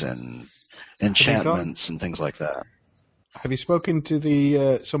 rings and enchantments and things like that. Have you spoken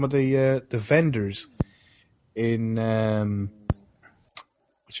to some of the vendors in in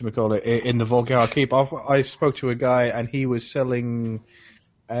the Volgar Keep? I spoke to a guy, and he was selling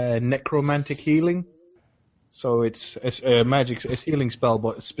necromantic healing. So it's a healing spell,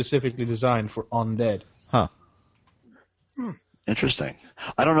 but it's specifically designed for undead. Huh. Interesting.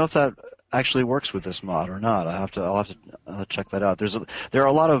 I don't know if that actually works with this mod or not. I'll have to check that out. There are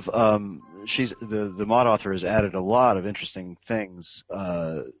a lot of the mod author has added a lot of interesting things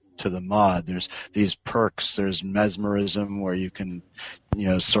to the mod. There's these perks. There's mesmerism, where you can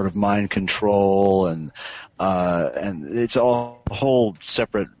sort of mind control, and it's all a whole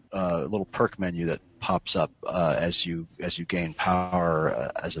separate little perk menu that pops up as you gain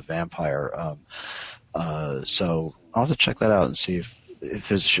power as a vampire. So I'll have to check that out and see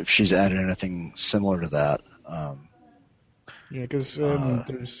if she's added anything similar to that. Yeah, because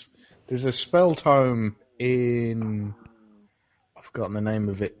there's a spell tome in, I've forgotten the name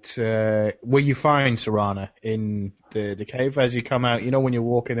of it, where you find Serana in the cave as you come out. When you're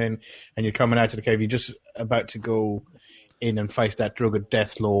walking in and you're coming out of the cave, you're just about to go in and face that drugged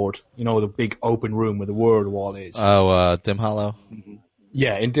Death Lord. The big open room where the word wall is. Oh, Dim Hollow? Mm-hmm.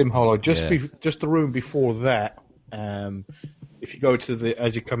 Yeah, in Dim Hollow. Just the room before that. If you go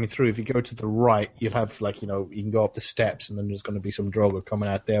as you're coming through, if you go to the right, you'll have you can go up the steps, and then there's going to be some Drogo coming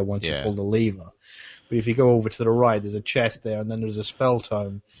out there once you pull the lever. But if you go over to the right, there's a chest there, and then there's a spell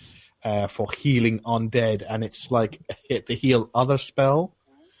tome for healing undead, and it's like the heal other spell,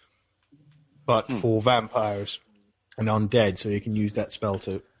 but for vampires and undead, so you can use that spell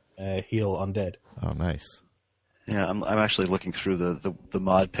to heal undead. Oh, nice. Yeah, I'm actually looking through the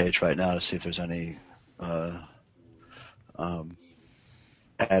mod page right now to see if there's any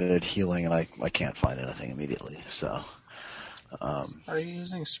added healing, and I can't find anything immediately. So, are you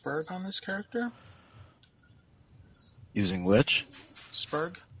using Spurg on this character? Using which?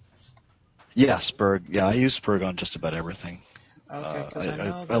 Spurg? Yeah, Spurg. Yeah, I use Spurg on just about everything. Okay, because I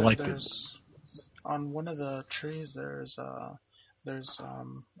know I like there's on one of the trees. There's one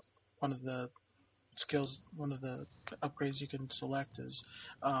of the skills, one of the upgrades you can select is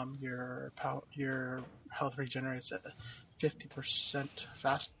your health regenerates at 50%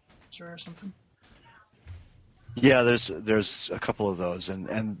 faster or something. Yeah, there's a couple of those,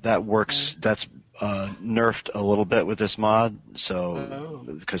 and that works. That's nerfed a little bit with this mod, so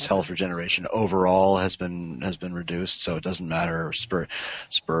because health regeneration overall has been reduced, so it doesn't matter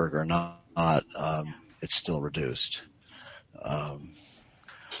Spurg or not, it's still reduced.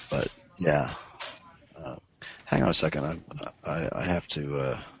 But yeah, hang on a second. I have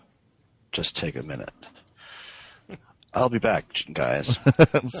to just take a minute. I'll be back, guys.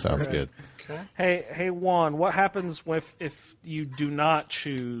 Sounds good. Okay. Hey, Juan, what happens if you do not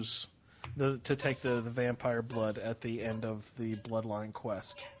choose to take the vampire blood at the end of the Bloodline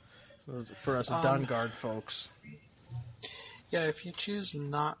quest? So for us Dawnguard folks. Yeah, if you choose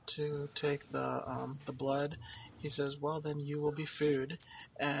not to take the blood, he says, well, then you will be food,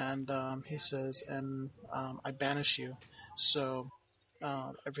 and he says, and I banish you. So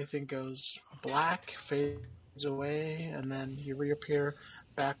everything goes black, fades away, and then you reappear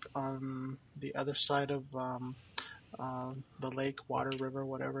back on the other side of the lake, water, river,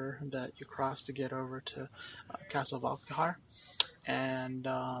 whatever that you cross to get over to Castle Valkahar. And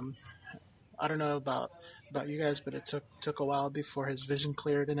I don't know about you guys, but it took a while before his vision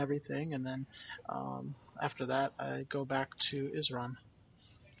cleared and everything, and then after that I go back to Isran.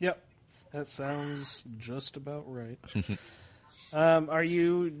 Yep, that sounds just about right. Are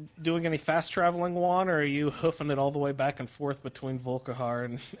you doing any fast traveling, Juan, or are you hoofing it all the way back and forth between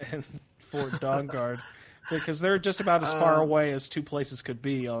Volkihar and Fort Dawnguard? Because they're just about as far away as two places could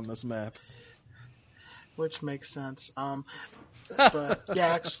be on this map. Which makes sense. But yeah,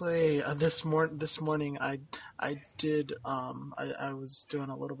 actually, this morning I did. I was doing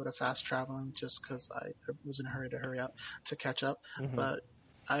a little bit of fast traveling just because I was in a hurry to catch up. Mm-hmm. But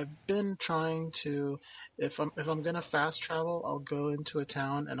I've been trying to, if I'm gonna fast travel, I'll go into a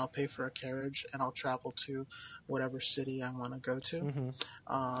town and I'll pay for a carriage and I'll travel to whatever city I want to go to.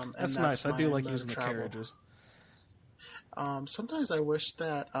 Mm-hmm. That's nice. I do like using the carriages. Sometimes I wish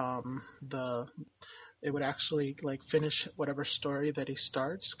that it would actually like finish whatever story that he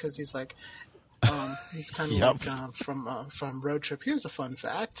starts, because he's like. He's kind of like from Road Trip. Here's a fun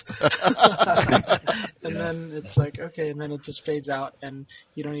fact, and then it's like okay, and then it just fades out, and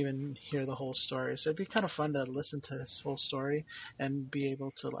you don't even hear the whole story. So it'd be kind of fun to listen to his whole story and be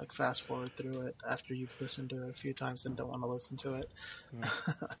able to like fast forward through it after you've listened to it a few times and don't want to listen to it.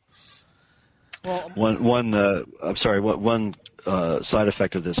 Well, one side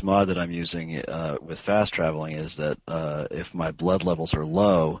effect of this mod that I'm using with fast traveling is that if my blood levels are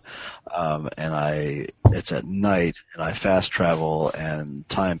low and it's at night and I fast travel and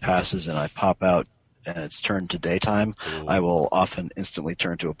time passes and I pop out and it's turned to daytime, I will often instantly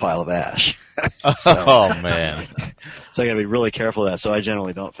turn to a pile of ash. Oh man! So I got to be really careful of that. So I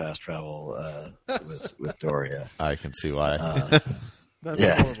generally don't fast travel with Doria. I can see why. That's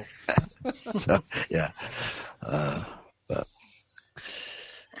horrible. So, yeah. But.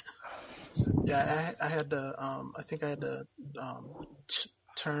 Yeah, I had to. I think I had to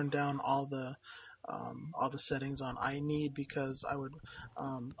turn down all the settings on I need, because I would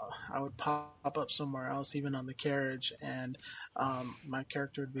pop up somewhere else, even on the carriage, and my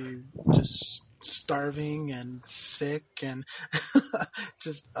character would be just starving and sick and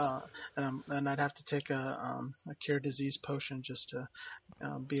just and I'd have to take a cure disease potion just to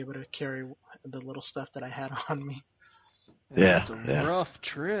be able to carry the little stuff that I had on me. Yeah, it's a rough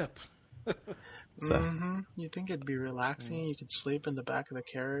trip. Mm-hmm. You'd think it'd be relaxing. You could sleep in the back of the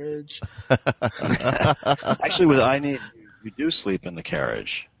carriage. Actually, with I need, you do sleep in the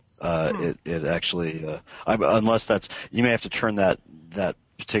carriage. It actually, unless that's, you may have to turn that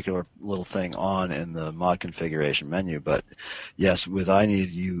particular little thing on in the mod configuration menu. But yes, with I need,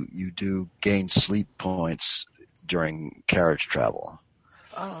 you do gain sleep points during carriage travel.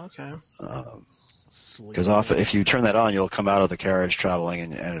 Oh, okay. Because often, if you turn that on, you'll come out of the carriage traveling,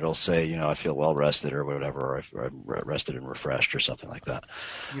 and it'll say, I feel well rested or whatever, or I'm rested and refreshed or something like that.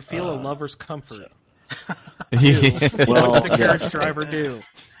 You feel a lover's comfort. Well, what did the carriage driver do?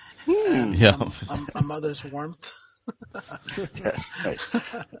 A mother's warmth. Yeah, right.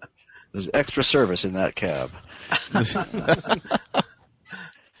 There's extra service in that cab.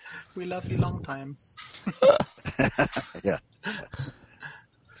 We love you long time. Yeah.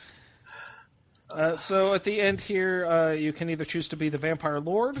 So at the end here, you can either choose to be the Vampire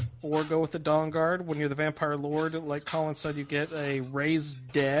Lord or go with the Dawnguard. When you're the Vampire Lord, like Colin said, you get a Raise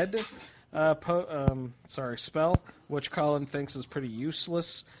Dead spell, which Colin thinks is pretty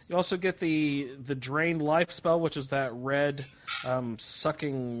useless. You also get the Drain Life spell, which is that red,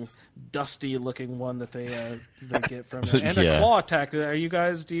 sucking, dusty-looking one that they get from it. And a claw attack. Do you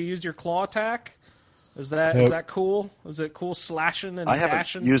use your claw attack? Is that cool? Is it cool slashing and dashing? I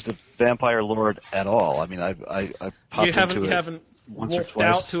haven't used the Vampire Lord at all. I mean, I popped into it. You haven't once or wolfed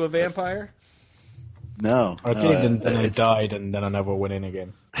twice. out to a vampire? No. I did, and then I died, and then I never went in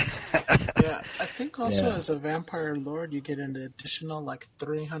again. Yeah, I think also as a Vampire Lord, you get an additional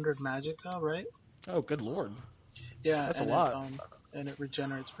 300 magicka, right? Oh, good lord. Yeah, that's a lot. And it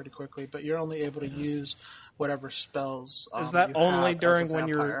regenerates pretty quickly, but you're only able to use whatever spells. Is that only during when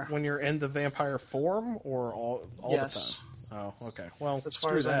vampire. you're in the vampire form, or all the time? Oh, okay. Well, as screw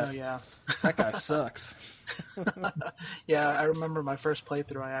far as that. I know, yeah. That guy sucks. Yeah, I remember my first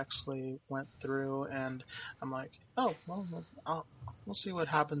playthrough. I actually went through, and I'm like, oh, well, we'll see what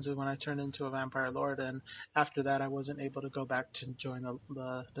happens when I turn into a Vampire Lord. And after that, I wasn't able to go back to join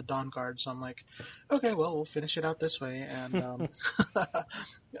the Dawnguard. So I'm like, okay, well, we'll finish it out this way. And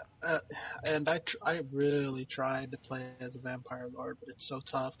and I really tried to play as a Vampire Lord, but it's so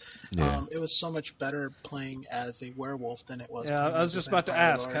tough. Yeah. It was so much better playing as a werewolf than it was. Yeah, I was just about to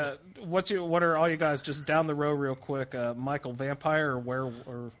ask, what are all you guys just down the row real quick? Michael, vampire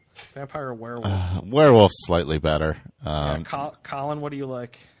or vampire or werewolf? Werewolf's slightly better. Colin, what do you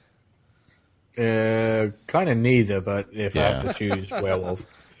like? Kind of neither, but if I have to choose werewolf.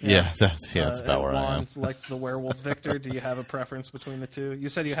 Yeah, that's about where I am. Likes the werewolf. Victor, do you have a preference between the two? You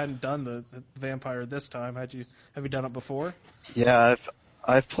said you hadn't done the vampire this time. Have you done it before? Yeah,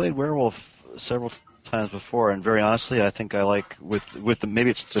 I've played werewolf several times before, and very honestly, I think I like with the,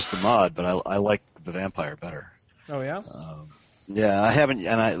 maybe it's just the mod, but I like the vampire better. Oh yeah. Yeah, I haven't,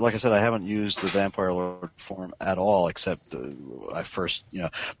 and like I said, I haven't used the Vampire Lord form at all, except I first,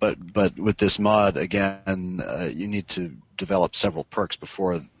 but with this mod again, you need to develop several perks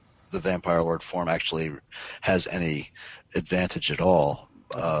before the Vampire Lord form actually has any advantage at all.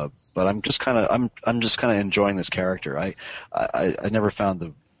 But I'm just kind of enjoying this character. I never found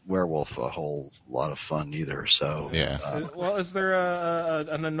the werewolf a whole lot of fun either. So yeah. Well, is there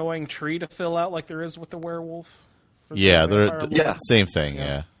an annoying tree to fill out like there is with the werewolf? Yeah, same thing.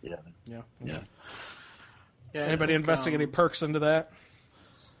 Yeah. Anybody investing any perks into that?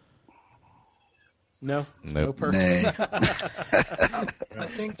 No, Nope. no perks. I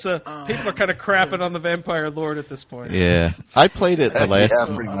think So people are kind of crapping on the Vampire Lord at this point. Yeah, I played it the last.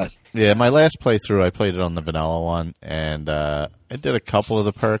 Yeah, pretty much. Yeah, my last playthrough, I played it on the vanilla one, and I did a couple of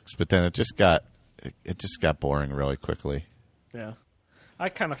the perks, but then it just got boring really quickly. Yeah. I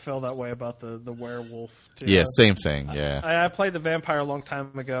kind of feel that way about the werewolf, too. Yeah, same thing, yeah. I played the vampire a long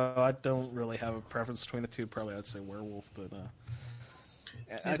time ago. I don't really have a preference between the two. Probably I'd say werewolf, but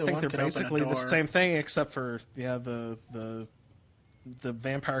I think they're basically the same thing, except for, the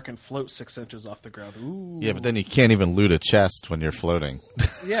vampire can float 6 inches off the ground. Ooh. Yeah, but then you can't even loot a chest when you're floating.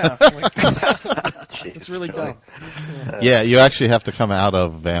 Yeah. It's really dumb. Yeah, you actually have to come out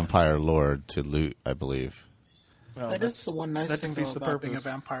of Vampire Lord to loot, I believe. Well, that is the one nice thing defeats the about being a purpose.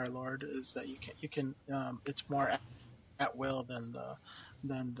 Vampire Lord is that you can it's more at will than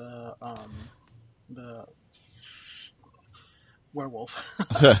the werewolf.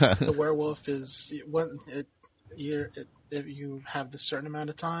 The werewolf is if you have the certain amount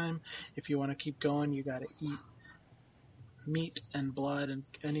of time. If you want to keep going, you got to eat meat and blood, and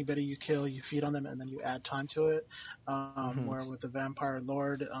anybody you kill, you feed on them, and then you add time to it. Where with the Vampire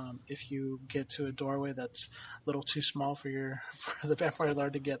Lord, if you get to a doorway that's a little too small for the Vampire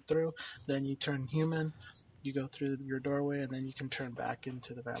Lord to get through, then you turn human. You go through your doorway, and then you can turn back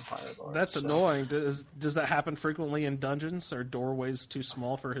into the Vampire Lord. That's annoying. Does that happen frequently in dungeons? Are doorways too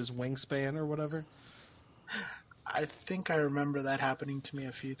small for his wingspan or whatever? I think I remember that happening to me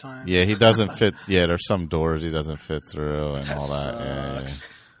a few times. Yeah, he doesn't fit. Yeah, there's some doors he doesn't fit through and all that. Sucks.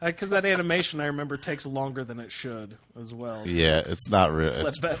 Because that animation, I remember, takes longer than it should as well. Yeah, it's not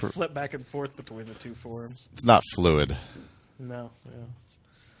real. Flip back and forth between the two forms. It's not fluid. No,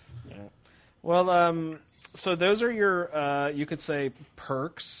 yeah. Well, so those are your, you could say,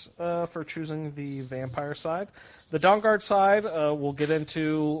 perks for choosing the vampire side. The Dawnguard side we'll get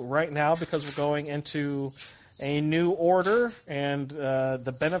into right now because we're going into a new order, and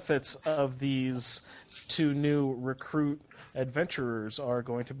the benefits of these 2 new recruit adventurers are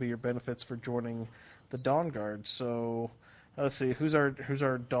going to be your benefits for joining the Dawnguard. So let's see, who's our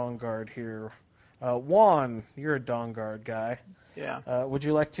Dawnguard here? Juan, you're a Dawnguard guy. Yeah. Would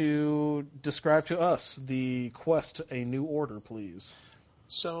you like to describe to us the quest, A New Order, please?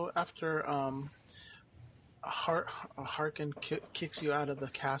 So after Harkin kicks you out of the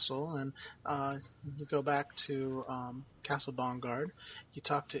castle, and you go back to Castle Dawnguard. You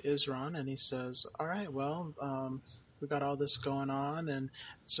talk to Isran, and he says, "All right, well, we got all this going on, and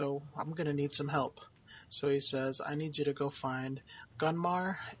so I'm going to need some help." So he says, "I need you to go find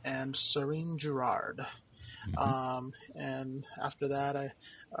Gunmar and Serene Gerard." And after that,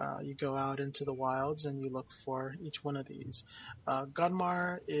 you go out into the wilds and you look for each one of these.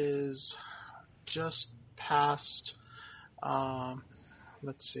 Gunmar is just past,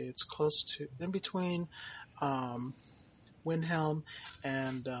 let's see, it's close to, in between Windhelm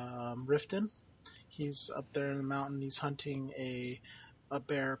and Riften. He's up there in the mountain. He's hunting a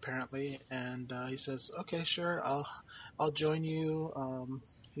bear apparently, and he says, "Okay, sure, I'll join you."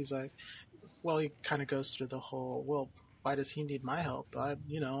 He's like, well, he kind of goes through the whole, well, why does he need my help?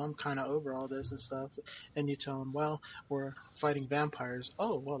 I'm kind of over all this and stuff. And you tell him, well, we're fighting vampires.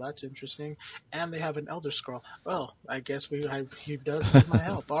 Oh, well, that's interesting. And they have an Elder Scroll. Well, I guess he does need my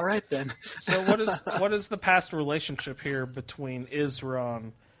help. All right, then. So what is the past relationship here between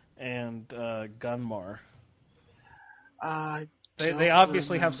Isran and Gunmar? They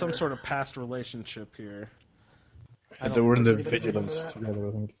obviously have some sort of past relationship here. They were in the Vigilance together,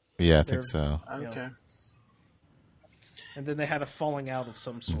 I think. Yeah, I think so. Okay. And then they had a falling out of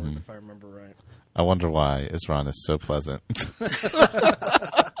some sort, if I remember right. I wonder why Isran is so pleasant.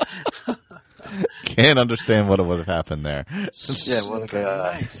 Can't understand what would have happened there. Yeah, what a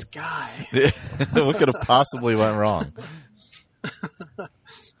guy. Nice guy. What could have possibly went wrong?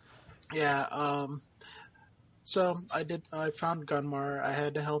 Yeah, so I found Gunmar. I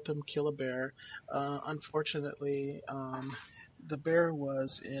had to help him kill a bear. Unfortunately, the bear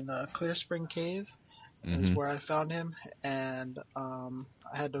was in a Clear Spring Cave, is where I found him, and I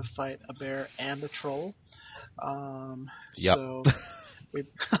had to fight a bear and a troll. So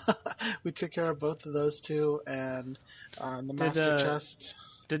we took care of both of those two, and the master chest.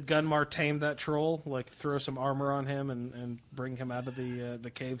 Did Gunmar tame that troll? Like throw some armor on him and bring him out of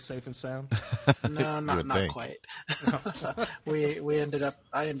the cave safe and sound? No, not quite. I ended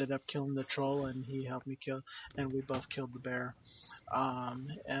up killing the troll, and he helped me kill, and we both killed the bear.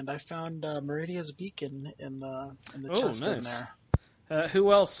 And I found Meridia's beacon in the chest in there.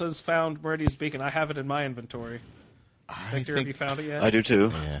 Who else has found Meridia's beacon? I have it in my inventory. Victor, have you found it yet? I do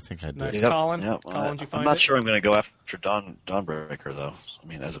too. Yeah, I think I did. Nice, Yep. Colin. Yep. Colin, did you find I'm not it? sure I'm going to go after Dawnbreaker though. I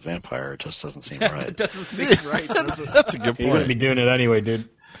mean, as a vampire, it just doesn't seem right. It doesn't seem right, does it? That's a good You're going to be point. doing it anyway, dude.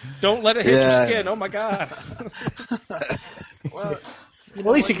 Don't let it hit your skin. Oh my god. Well, At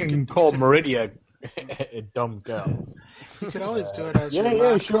least you can call Meridia a dumb girl. you could always do it as your Yeah,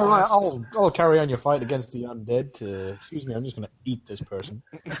 last sure. quest. I'll carry on your fight against the undead. Excuse me, I'm just going to eat this person.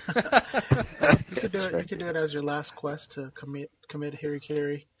 You could do it as your last quest to commit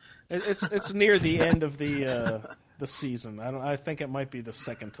Harikiri. It's near the end of the season. I think it might be the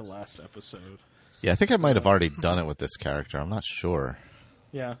second to last episode. Yeah, I think I might have already done it with this character. I'm not sure.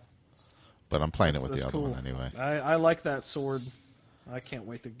 Yeah. But I'm playing it with That's the other cool. one anyway. I like that sword. I can't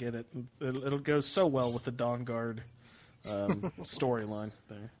wait to get it. It'll go so well with the Dawnguard storyline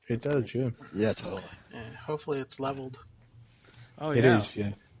there. It does, yeah. Yeah, totally. Yeah, hopefully it's leveled. Oh, It yeah. is,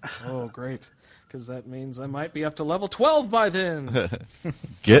 yeah. Oh, great. Because that means I might be up to level 12 by then.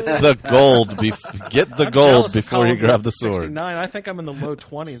 Get the gold. Get the I'm gold jealous of before you Colin grab the with sword. 69. I think I'm in the low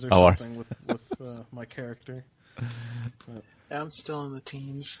 20s or Oh, something with my character. Yeah, I'm still in the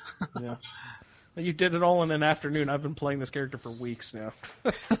teens. Yeah. You did it all in an afternoon. I've been playing this character for weeks now.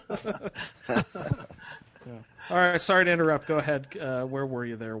 Yeah. All right, sorry to interrupt. Go ahead. Where were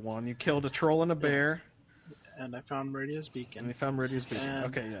you there, Juan? You killed a troll and a bear. And I found Meridia's And beacon. you found Meridia's beacon. And-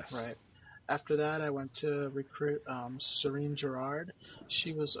 Okay, yes. Right. After that, I went to recruit Serene Gerard.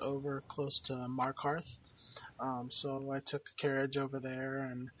 She was over close to Markarth. So I took a carriage over there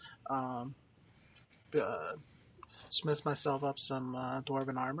and smith myself up some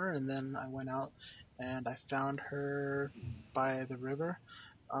dwarven armor, and then I went out and I found her by the river.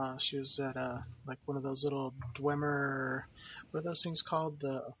 She was at like one of those little Dwemer, what are those things called?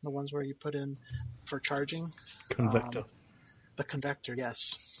 The ones where you put in for charging? Convector. The convector,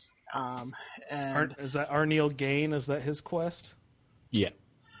 yes. And Is that Arneal Gain? Is that his quest? Yeah.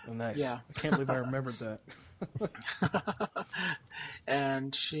 Oh, nice. Yeah. I can't believe I remembered that.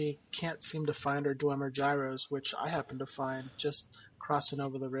 and she can't seem to find her Dwemer gyros, which I happened to find just crossing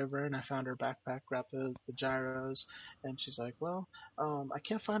over the river, and I found her backpack, grabbed the gyros, and she's like, well, I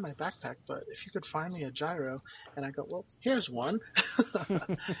can't find my backpack, but if you could find me a gyro, and I go, well, here's one.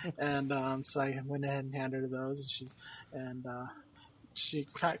 And so I went ahead and handed her those, and she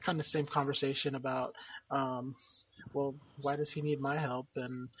kind of the same conversation about, well, why does he need my help?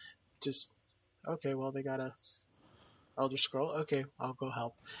 And just, okay, well, they got a Elder Scroll. Okay, I'll go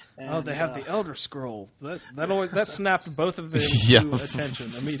help. And, they have the Elder Scroll. That snapped both of them to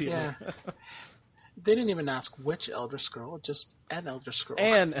attention immediately. Yeah. They didn't even ask which Elder Scroll, just an Elder Scroll.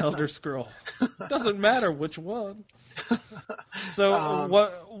 An Elder Scroll. Doesn't matter which one. So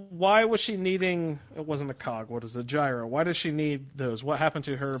why was she needing, it wasn't a cog, what is a gyro? Why does she need those? What happened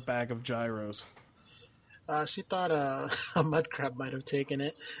to her bag of gyros? She thought a mud crab might have taken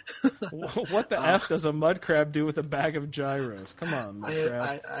it. What the F does a mud crab do with a bag of gyros? Come on, mud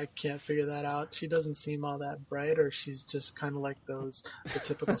crab. I can't figure that out. She doesn't seem all that bright, or she's just kind of like the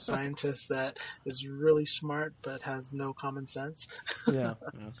typical scientist that is really smart but has no common sense. Yeah.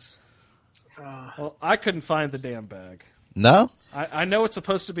 Well, I couldn't find the damn bag. No? I know it's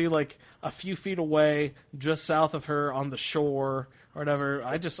supposed to be like a few feet away, just south of her on the shore or whatever.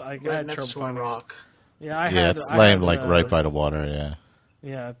 I had next trouble to a finding rock. it. Yeah, it's laying right by the water, yeah.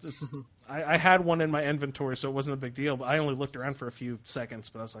 Yeah, I had one in my inventory, so it wasn't a big deal, but I only looked around for a few seconds,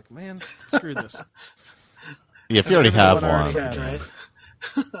 but I was like, man, screw this. Yeah, if you already have one. Right?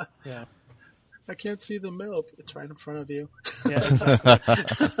 Yeah. I can't see the milk. It's right in front of you. Yeah, exactly.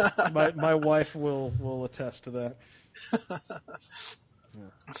 my wife will attest to that. Yeah.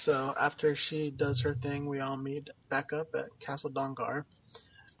 So after she does her thing, we all meet back up at Castle Dawnguard.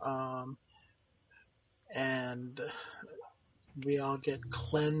 And we all get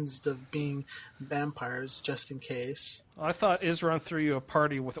cleansed of being vampires just in case. I thought Isran threw you a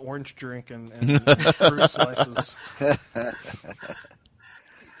party with orange drink and fruit slices.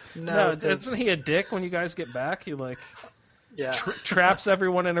 No, isn't he a dick when you guys get back? He traps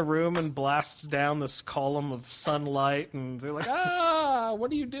everyone in a room and blasts down this column of sunlight, and they're like,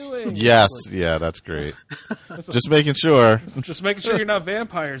 what are you doing? Yes, that's great. Just making sure. Just making sure you're not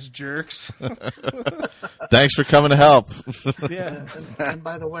vampires, jerks. Thanks for coming to help. Yeah. And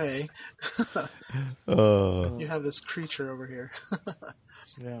by the way, you have this creature over here.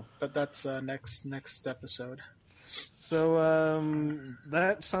 Yeah. But that's next episode. So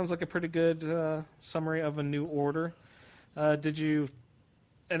that sounds like a pretty good summary of a new order. Did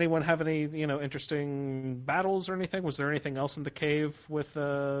anyone have any, interesting battles or anything? Was there anything else in the cave with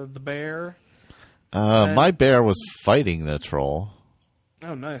the bear? My bear was fighting the troll.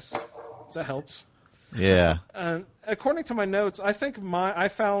 Oh, nice. That helps. Yeah. According to my notes, I think I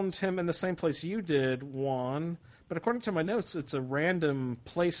found him in the same place you did, Juan. But according to my notes, it's a random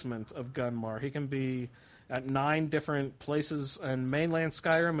placement of Gunmar. He can be at 9 different places in mainland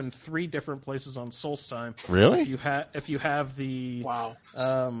Skyrim and 3 different places on Solstheim. Really? If you have the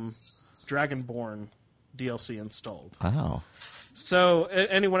Dragonborn DLC installed. Wow. So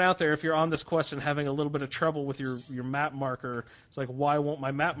anyone out there, if you're on this quest and having a little bit of trouble with your map marker, it's like, why won't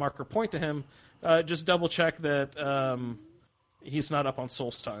my map marker point to him? Just double check that he's not up on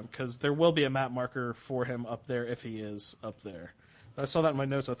Solstheim, because there will be a map marker for him up there if he is up there. I saw that in my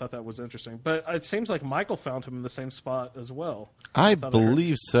notes. I thought that was interesting. But it seems like Michael found him in the same spot as well. I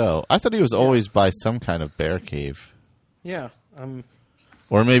believe so. I thought he was always by some kind of bear cave. Yeah.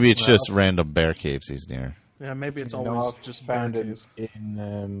 Or maybe it's just random bear caves he's near. Yeah, maybe it's always just found it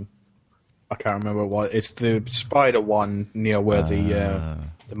in. I can't remember what. It's the spider one near where the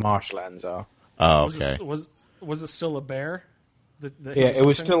marshlands are. Oh, okay. Was it still a bear? It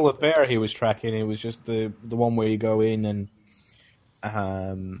was still a bear he was tracking. It was just the one where you go in and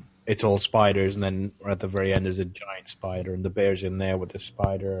it's all spiders, and then at the very end there's a giant spider, and the bear's in there with the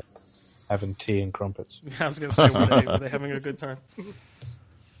spider having tea and crumpets. I was going to say, were they having a good time?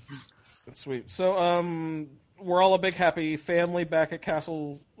 That's sweet. So we're all a big happy family back at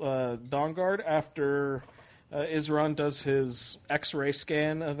Castle Dawnguard after Isran does his X-ray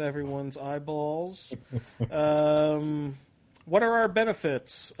scan of everyone's eyeballs. What are our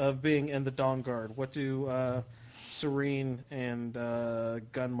benefits of being in the Dawnguard? What do Serene and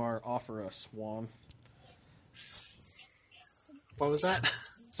Gunmar offer us, Juan? What was that?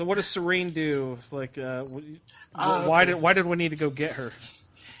 So what does Serene do? Like, why did we need to go get her?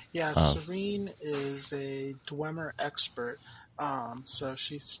 Yeah, Serene is a Dwemer expert. So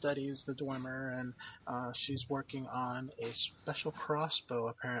she studies the Dwemer, and she's working on a special crossbow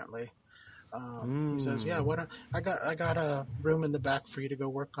apparently. He says, "Yeah, I got a room in the back for you to go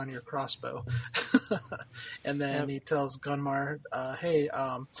work on your crossbow." And then he tells Gunmar, "Hey,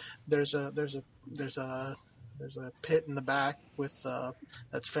 there's a pit in the back with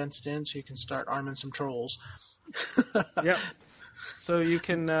that's fenced in, so you can start arming some trolls." Yep. So you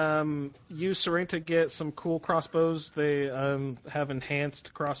can use Serene to get some cool crossbows. They have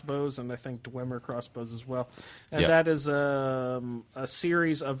enhanced crossbows, and I think Dwemer crossbows as well. And that is a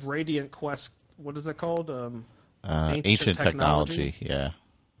series of Radiant Quest. What is that called? Ancient technology. Yeah.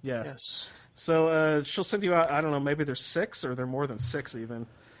 Yes. So she'll send you out. I don't know. Maybe there's 6, or there are more than 6 even.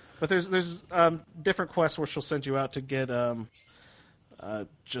 But there's different quests where she'll send you out to get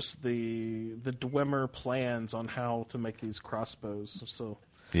just the Dwemer plans on how to make these crossbows. So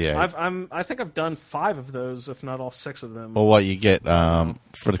I think I've done 5 of those, if not all 6 of them. Well, what you get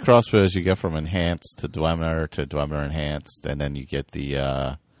for the crossbows, you get from enhanced to Dwemer enhanced, and then you get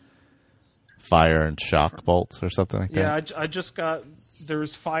the fire and shock bolts or something like that. Yeah, I just got.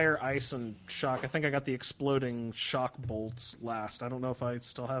 There's fire, ice, and shock. I think I got the exploding shock bolts last. I don't know if I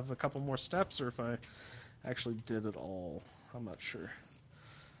still have a couple more steps or if I actually did it all. I'm not sure.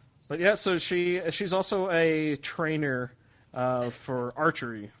 But yeah, so she's also a trainer for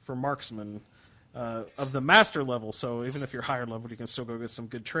archery, for marksman, of the master level. So even if you're higher level, you can still go get some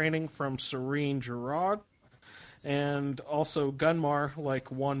good training from Serene Gerard. And also Gunmar, like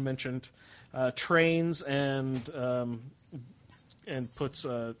Juan mentioned, trains and puts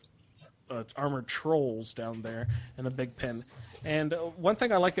armored trolls down there in a big pen. And one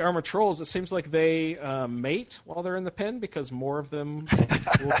thing I like the armored trolls, it seems like they mate while they're in the pen because more of them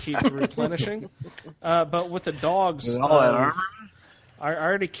will keep replenishing. But with the dogs, with all that armor? I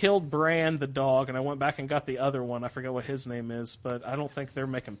already killed Bran the dog, and I went back and got the other one. I forget what his name is, but I don't think they're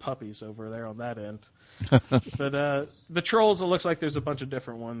making puppies over there on that end. But the trolls, it looks like there's a bunch of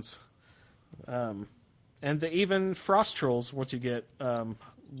different ones. And even frost trolls, once you get a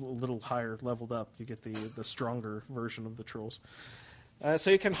little higher leveled up, you get the stronger version of the trolls.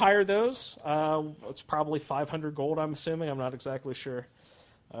 So you can hire those. It's probably 500 gold, I'm assuming. I'm not exactly sure.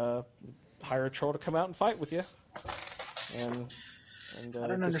 Hire a troll to come out and fight with you. And I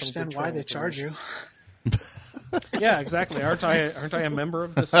don't understand why they charge you. Yeah, exactly. Aren't I a member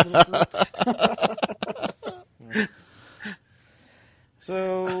of this little group?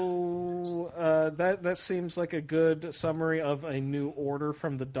 So that seems like a good summary of a new order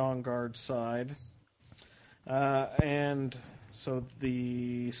from the Dawnguard side. And so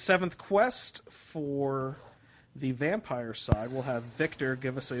the 7th quest for the vampire side, we'll have Victor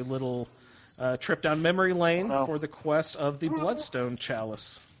give us a little trip down memory lane for the quest of the Bloodstone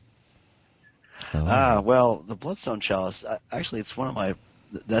Chalice. Well, the Bloodstone Chalice, actually, it's one of my...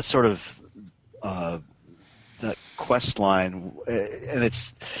 That's sort of... that quest line, and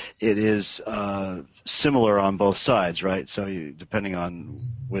it is similar on both sides, right? So depending on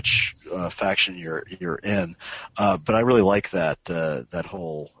which faction you're in, but I really like that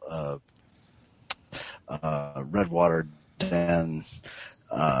whole Redwater Den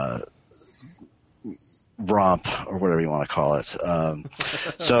romp, or whatever you want to call it.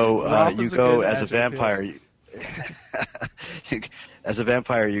 So you go as a vampire. As a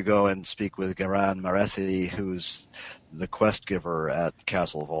vampire, you go and speak with Garan Marethi, who's the quest giver at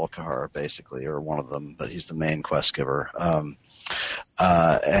Castle of Volkihar, basically, or one of them, but he's the main quest giver.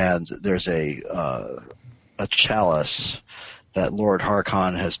 And there's a chalice that Lord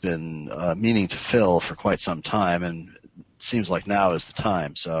Harkon has been meaning to fill for quite some time, and it seems like now is the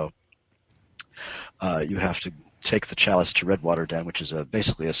time. So you have to take the chalice to Redwater Den, which is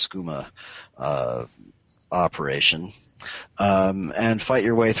basically a skooma operation, and fight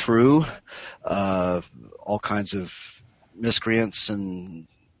your way through all kinds of miscreants and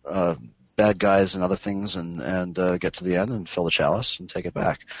bad guys and other things, and get to the end and fill the chalice and take it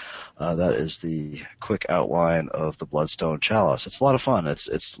back. That is the quick outline of the Bloodstone Chalice. It's a lot of fun.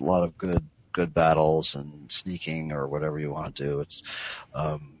 It's a lot of good battles and sneaking or whatever you want to do. It's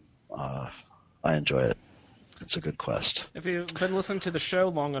I enjoy it. It's a good quest. If you've been listening to the show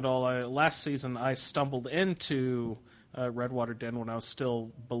long at all, last season I stumbled into Redwater Den when I was still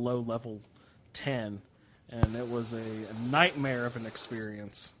below level 10, and it was a nightmare of an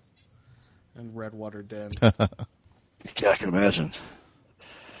experience in Redwater Den. Yeah, I can imagine.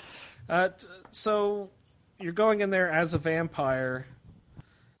 So you're going in there as a vampire,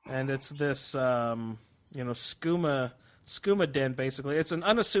 and it's this skooma den, basically. It's an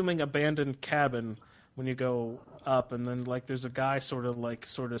unassuming abandoned cabin when you go up, and then there's a guy sort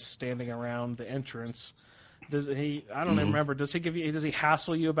of standing around the entrance Does he? I don't remember. Does he give you? Does he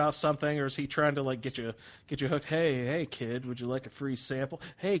hassle you about something, or is he trying to like get you hooked? Hey, kid, would you like a free sample?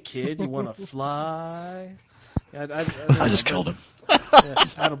 Hey, kid, you want to fly? Yeah, I just killed him. Yeah,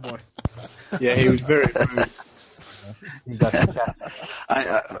 attaboy. Yeah, he was very rude.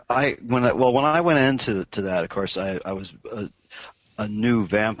 When I went into that, of course, I was a new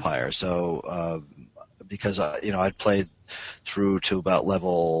vampire, so because I'd played through to about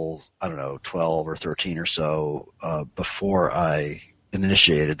level 12 or 13 or so before I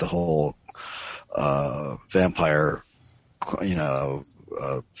initiated the whole vampire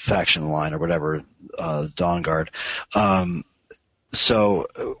faction line or whatever, Dawnguard. So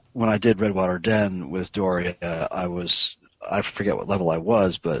when I did Redwater Den with Doria, I forget what level I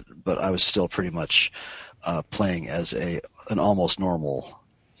was, but I was still pretty much playing as an almost normal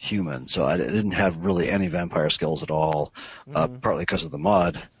human. So I didn't have really any vampire skills at all, partly because of the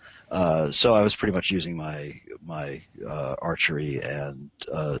mod. So I was pretty much using my archery and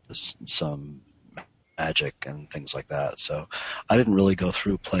some magic and things like that. So I didn't really go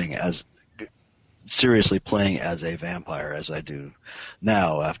through seriously playing as a vampire as I do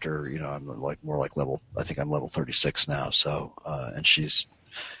now after, I'm more like I think I'm level 36 now. So, and she's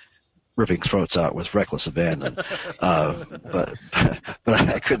ripping throats out with reckless abandon. But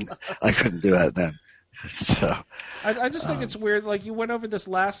I couldn't do that then. So I just think it's weird. Like, you went over this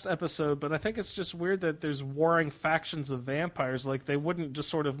last episode, but I think it's just weird that there's warring factions of vampires. Like, they wouldn't just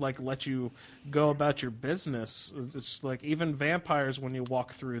sort of like let you go about your business. It's like even vampires, when you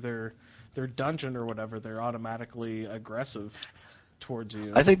walk through their dungeon or whatever, they're automatically aggressive towards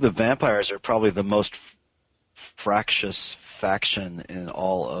you. I think the vampires are probably the most fractious faction in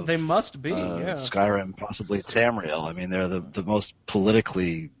all of they must be Skyrim, possibly Tamriel. I mean, they're the most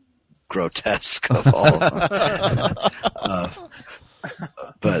politically grotesque of all of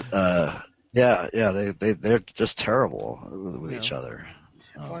them. They're just terrible with each other.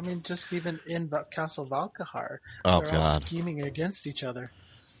 Well, I mean, just even in Castle Valkahar, they're all scheming against each other.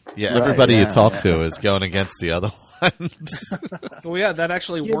 Yeah, everybody you talk to is going against the other ones. Well, yeah, that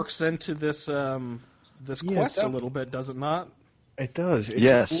actually works into this quest a little bit, does it not? It does.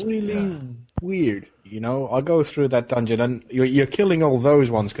 It's really weird. I'll go through that dungeon, and you're killing all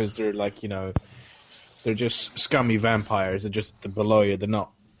those ones because they're like, they're just scummy vampires. They're just below you. They're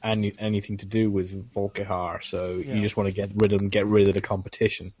not anything to do with Volkihar. So you just want to get rid of them, get rid of the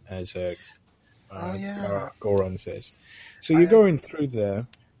competition, as Goran says. So you're going through there,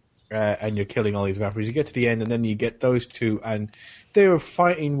 and you're killing all these vampires. You get to the end, and then you get those two, and they're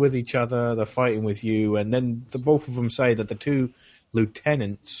fighting with each other. They're fighting with you, and then both of them say that the two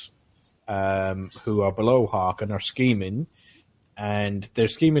lieutenants who are below Harkon are scheming, and they're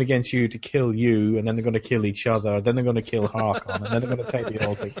scheming against you to kill you, and then they're going to kill each other, then they're going to kill Harkon, and then they're going to take the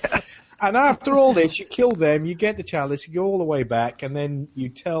whole thing. And after all this, you kill them, you get the chalice, you go all the way back, and then you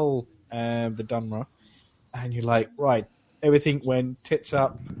tell the Dunmer, and you're like, right, everything went tits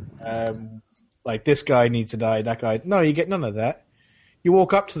up, like this guy needs to die, that guy... No, you get none of that. You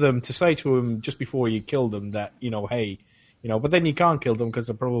walk up to them to say to them just before you kill them that, hey... but then you can't kill them because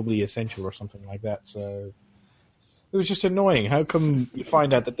they're probably essential or something like that. So it was just annoying. How come you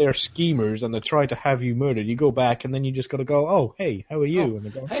find out that they're schemers and they try to have you murdered? You go back and then you just got to go, oh, hey, how are you? And they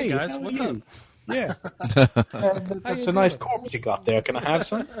go, hey guys, what's up? Yeah. That's a nice corpse you got there. Can I have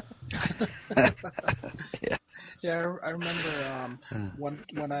some? Yeah, I remember one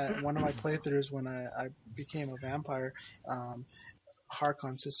of my playthroughs when I became a vampire,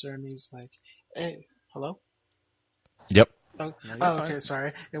 Harkon's sister, and he's like, hey, hello? Yep. Oh, okay,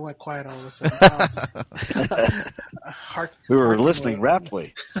 sorry. It went quiet all of a sudden. We were listening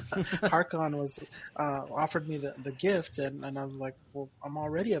raptly. Harkon was offered me the gift, and I was like, well, I'm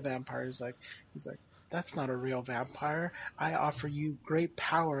already a vampire. He's like, that's not a real vampire. I offer you great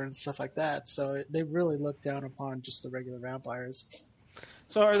power and stuff like that. So they really look down upon just the regular vampires.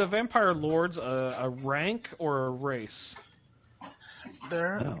 So are the vampire lords a rank or a race?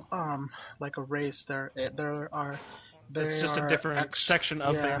 They're like a race. It's just a different section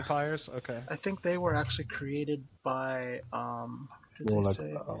of vampires. Okay. I think they were actually created by Molag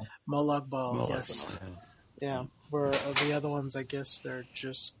Bal. Yes. Yeah. Where the other ones, I guess, they're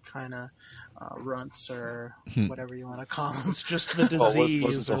just kind of runts or whatever you want to call them. It's just the disease.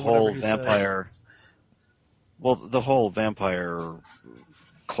 Was the whole vampire? Well, the whole vampire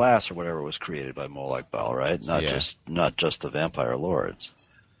class or whatever was created by Molag Bal, right? Not just the vampire lords.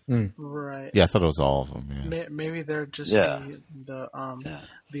 Right. Yeah, I thought it was all of them. Yeah. Maybe they're just the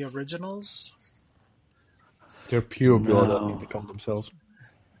originals. They're pure blood. I think they call themselves.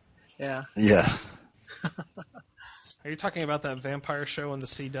 Yeah. Yeah. Are you talking about that vampire show on the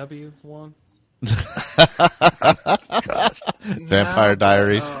CW one? Vampire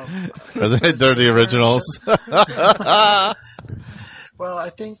Diaries. They're the originals. Well, I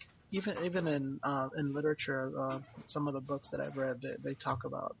think even in literature, some of the books that I've read, they talk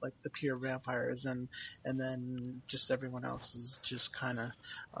about like the pure vampires, and then just everyone else is just kind of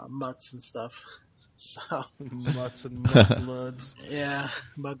mutts and stuff. So Mutts and mudbloods. yeah,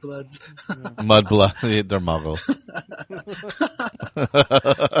 mudbloods. Mudblood. They're muggles.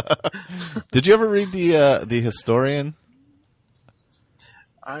 Did you ever read the Historian?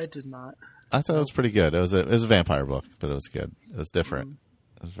 I did not. I thought it was pretty good. It was a vampire book, but it was good. It was different.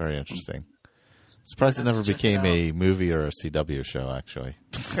 It was very interesting. Surprised it never became a movie or a CW show, actually.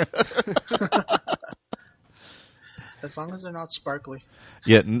 As long as they're not sparkly.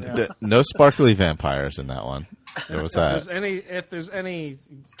 Yeah, no sparkly vampires in that one. It was that. If there's any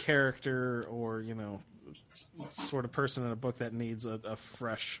character or sort of person in a book that needs a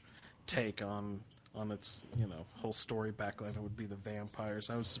fresh take on its whole story background, it would be the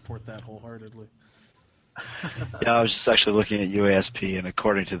vampires. I would support that wholeheartedly. Yeah, I was just actually looking at UASP, and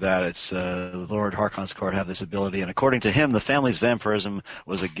according to that, it's Lord Harkon's court have this ability, and according to him, the family's vampirism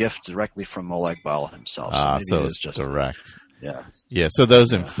was a gift directly from Molag Bal himself. So it's just direct. Yeah. Yeah, so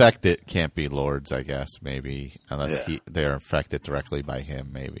those infected can't be lords, I guess, maybe, unless they're infected directly by him,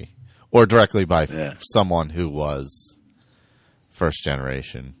 maybe. Or directly by someone who was first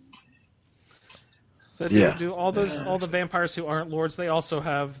generation. So do all the vampires who aren't lords, they also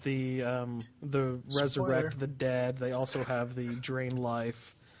have the resurrect the dead. They also have the drain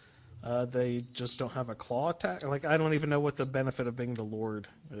life. They just don't have a claw attack. Like, I don't even know what the benefit of being the lord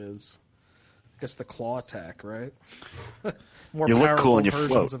is. I guess the claw attack, right? More you powerful look cool and you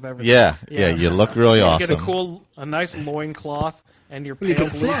versions float. of everything. Yeah, you look really awesome. You get a nice loincloth, and your pale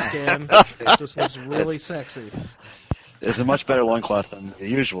blue skin just looks really sexy. It's a much better loincloth than the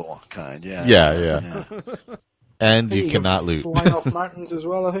usual kind, yeah. Yeah. And you cannot loot. Flying off mountains as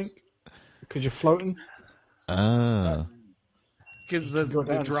well, I think, because you're floating. Ah. Because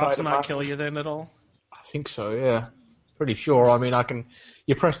the drops not kill you then at all? I think so, yeah. Pretty sure. I mean,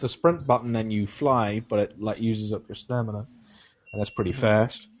 you press the sprint button and you fly, but it uses up your stamina, and that's pretty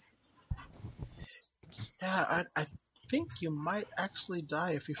fast. Yeah, I think you might actually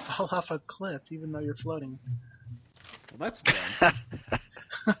die if you fall off a cliff, even though you're floating. Well, that's dumb.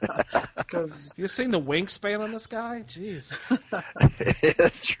 Because you seen the wingspan on this guy? Jeez.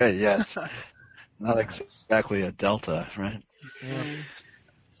 That's right. Yes. Not exactly a delta, right? Yeah.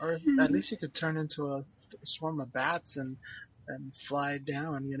 Or at least you could turn into a swarm of bats and fly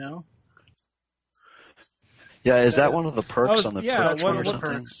down. Yeah. Is that one of the perks on the perks one or of the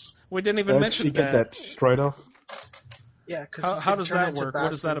something? perks. We didn't even mention you get that straight off. Yeah. Cause how does that work?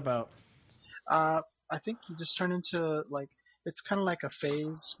 What is that about? I think you just turn into it's kind of like a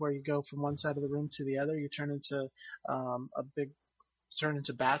phase where you go from one side of the room to the other. You turn into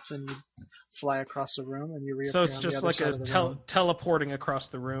bats and you fly across the room and you reappear. So it's just like a teleporting across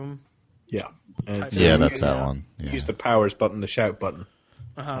the room. Yeah. That's that one. Yeah. Use the powers button, the shout button.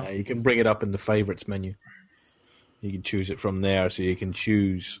 Uh-huh. You can bring it up in the favorites menu. You can choose it from there, so you can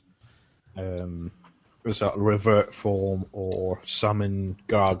choose revert form or summon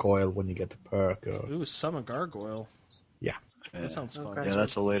gargoyle when you get the perk. Ooh, summon gargoyle. Yeah. That sounds fun. Yeah,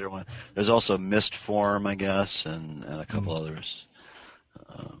 that's a later one. There's also mist form, I guess, and a couple others.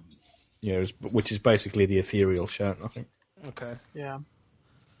 Which is basically the ethereal shout, I think. Okay. Yeah.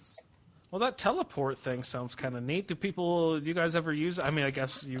 Well, that teleport thing sounds kind of neat. Do you guys ever use it? I mean, I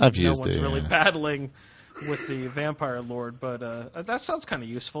guess I've used one's it, really yeah. battling with the vampire lord, but that sounds kind of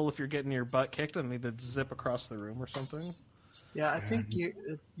useful if you're getting your butt kicked and need to zip across the room or something. Yeah, I think you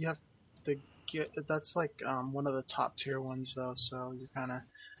have to get. That's like one of the top tier ones, though. So you kind of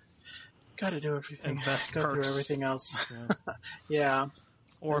got to do everything. Go through everything else. Yeah.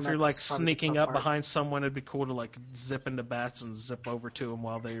 Or if you're sneaking up behind someone, it'd be cool to zip into bats and zip over to them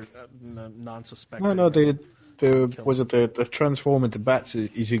while they're non-suspecting. No, the transform into bats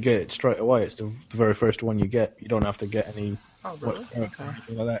is you get it straight away. It's the very first one you get. You don't have to get any. Oh, really?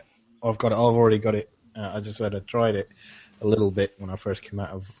 Anything like that. I've already got it. As I said, I tried it a little bit when I first came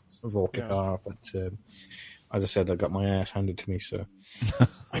out of Volkadar, but as I said, I got my ass handed to me, so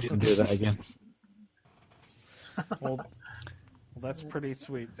I didn't do that again. Well, that's pretty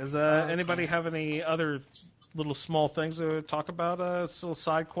sweet. Does anybody have any other little small things to talk about? Little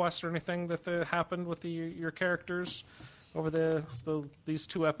side quests or anything that happened with your characters over these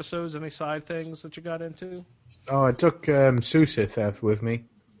 2 episodes? Any side things that you got into? Oh, I took Susith out with me.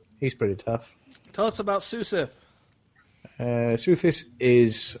 He's pretty tough. Tell us about Susith. Susith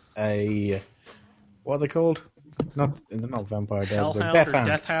is a... What are they called? Not vampire. Hellhound or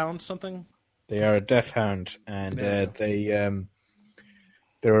Death Hound, something? They are a death hound, and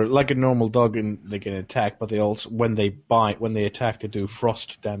they're like a normal dog, and they can attack. But they also, when they attack, they do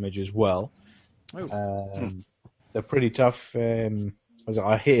frost damage as well. They're pretty tough.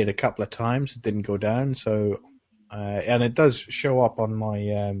 I hit it a couple of times, it didn't go down. So, and it does show up on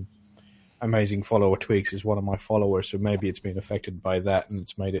my amazing follower Tweaks is one of my followers. So maybe it's been affected by that, and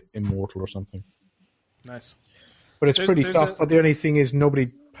it's made it immortal or something. Nice. But it's pretty tough. But the only thing is,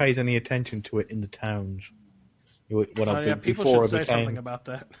 nobody pays any attention to it in the towns. People should say something about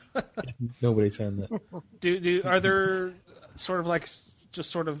that. Nobody's saying that. Are there sort of like just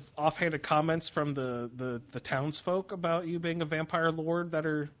sort of offhanded comments from the townsfolk about you being a vampire lord that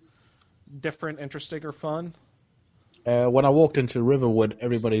are different, interesting, or fun? When I walked into Riverwood,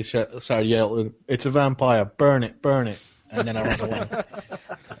 everybody started yelling, "It's a vampire! Burn it! Burn it!" And then I ran away.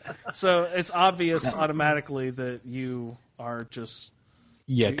 So it's obvious automatically that you are just...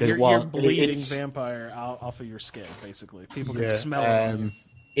 Yeah, you're bleeding vampire off of your skin, basically. People can smell it.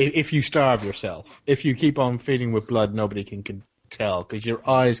 If you starve yourself, if you keep on feeding with blood, nobody can tell, because your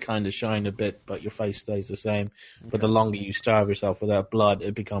eyes kind of shine a bit, but your face stays the same. Okay. But the longer you starve yourself without blood,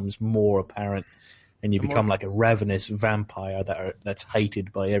 it becomes more apparent, and you become like a ravenous vampire that's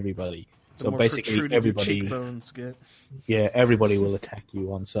hated by everybody. So basically, everybody will attack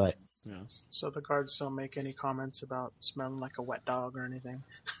you on sight. Yeah. So the guards don't make any comments about smelling like a wet dog or anything?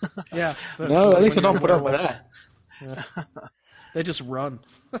 Yeah. No, at least they don't put up with that. Yeah. They just run.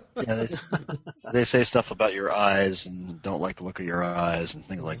 Yeah, they say stuff about your eyes and don't like the look of your eyes and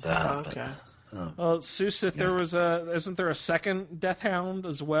things like that. Okay. Well, Susith, isn't there a second Death Hound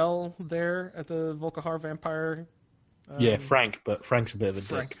as well there at the Volkihar Vampire? Yeah, Frank, but Frank's a bit of a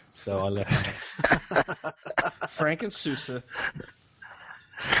dick, so I left him. Frank and Susith.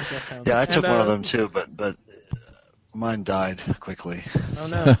 Yeah, I took one of them too, but mine died quickly. Oh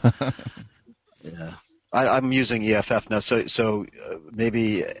no. Yeah, I'm using EFF now, so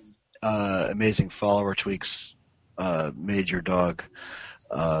maybe amazing follower tweaks made your dog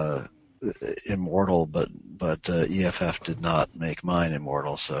immortal, but EFF did not make mine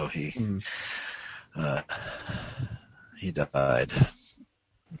immortal, so he died.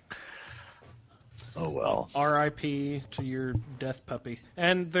 Oh well. R.I.P. to your death puppy.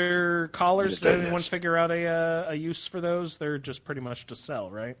 And their collars, did anyone figure out a use for those? They're just pretty much to sell,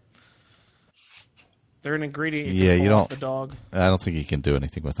 right? They're an ingredient you can pull off the dog. I don't think you can do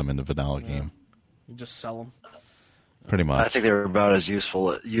anything with them in the vanilla game. You just sell them. Pretty much. I think they were about as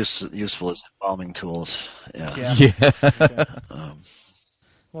useful as embalming tools. Yeah. Okay.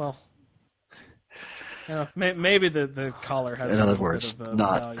 Well, you know, maybe the collar has. In other words,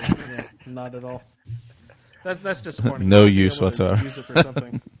 not. Value. Yeah, not at all. That's disappointing. No use whatsoever. Use it for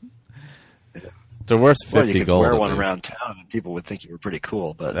something. They're worth 50 gold. You could wear one least. around town, and people would think you were pretty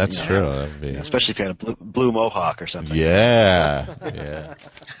cool. But that's true. That'd be... especially if you had a blue mohawk or something. Yeah.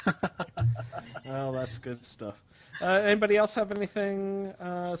 Well, that's good stuff. Anybody else have anything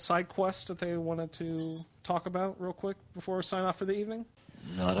side quest that they wanted to talk about real quick before we sign off for the evening?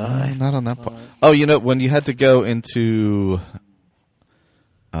 Not I. Not on that part. Oh, when you had to go into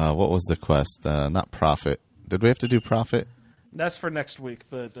what was the quest? Not Prophet. Did we have to do Prophet? That's for next week,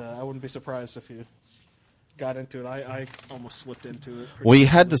 but I wouldn't be surprised if you got into it. I almost slipped into it. We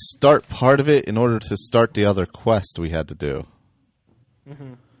had to start part of it in order to start the other quest we had to do.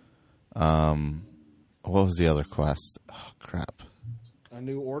 Mm-hmm. What was the other quest? Oh, crap. A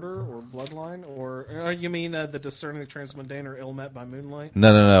New Order or Bloodline? Or you mean the Discerning Transmundane or Ill Met by Moonlight?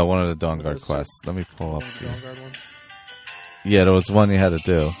 No. One of the Dawnguard quests. Let me pull up. The Dawnguard ones? Yeah, there was one you had to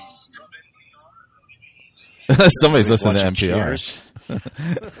do. Somebody's listening to NPR.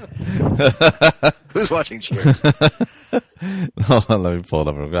 Who's watching Cheers? Hold on, let me pull it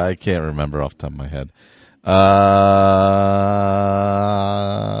up. I can't remember off the top of my head.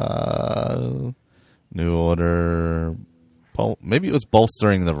 New Order. Maybe it was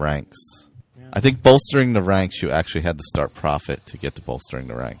bolstering the ranks. Yeah. I think bolstering the ranks, you actually had to start Prophet to get to bolstering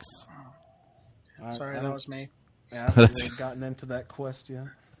the ranks. Sorry, that was me. Yeah, I haven't really gotten into that quest yet.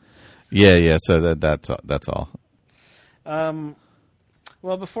 Yeah. So that's all.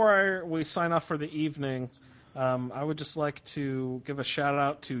 Well, before we sign off for the evening, I would just like to give a shout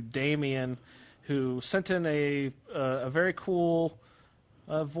out to Damien, who sent in a very cool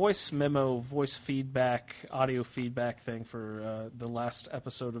voice feedback, audio feedback thing for the last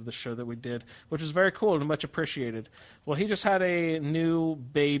episode of the show that we did, which was very cool and much appreciated. Well, he just had a new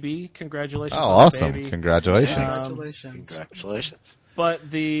baby. Congratulations! Oh, on awesome! The baby. Congratulations! Congratulations!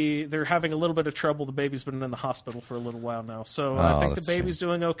 But they're having a little bit of trouble. The baby's been in the hospital for a little while now, so I think the baby's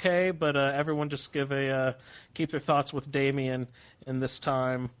doing okay. But everyone just keep their thoughts with Damien in this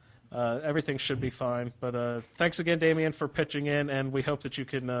time everything should be fine. But thanks again, Damien, for pitching in, and we hope that you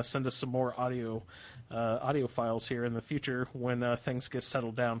can send us some more audio files here in the future when things get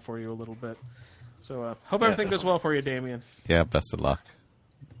settled down for you a little bit. So hope everything goes well for you, Damien. Yeah, best of luck.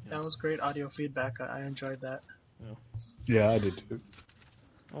 That was great audio feedback. I enjoyed that. Yeah, I did too.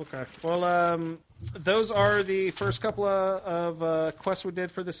 Okay. Well, those are the first couple of quests we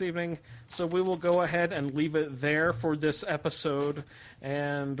did for this evening. So we will go ahead and leave it there for this episode,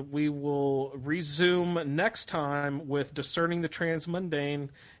 and we will resume next time with Discerning the Transmundane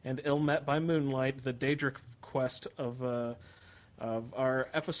and Ill Met by Moonlight, the Daedric quest of our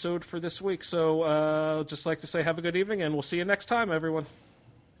episode for this week. So just like to say have a good evening, and we'll see you next time, everyone.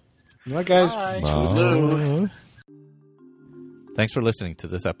 Bye, guys. Bye. Thanks for listening to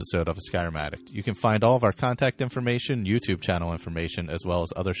this episode of A Skyrim Addict. You can find all of our contact information, YouTube channel information, as well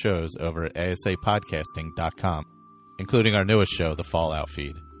as other shows over at asapodcasting.com, including our newest show, The Fallout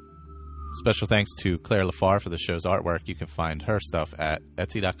Feed. Special thanks to Claire LaFar for the show's artwork. You can find her stuff at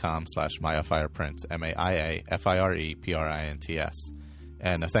etsy.com/MayaFirePrints, MayaFirePrints.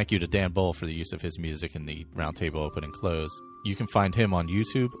 And a thank you to Dan Bull for the use of his music in the Roundtable open and close. You can find him on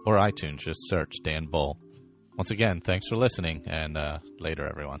YouTube or iTunes. Just search Dan Bull. Once again, thanks for listening, and later,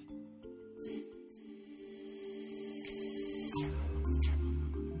 everyone.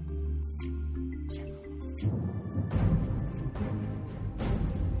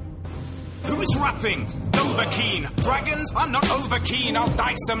 Who's rapping? Overkeen. Dragons? I'm not overkeen. I'll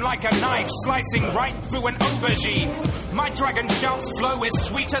dice them like a knife, slicing right through an aubergine. My dragon shout flow is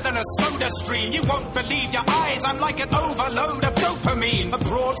sweeter than a soda stream. You won't believe your eyes. I'm like an overload of dopamine. A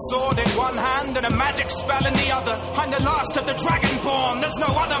broadsword in one hand and a magic spell in the other. I'm the last of the dragonborn. There's no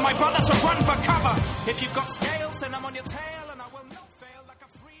other, my brother, so run for cover. If you've got scales, then I'm on your tail and I will not...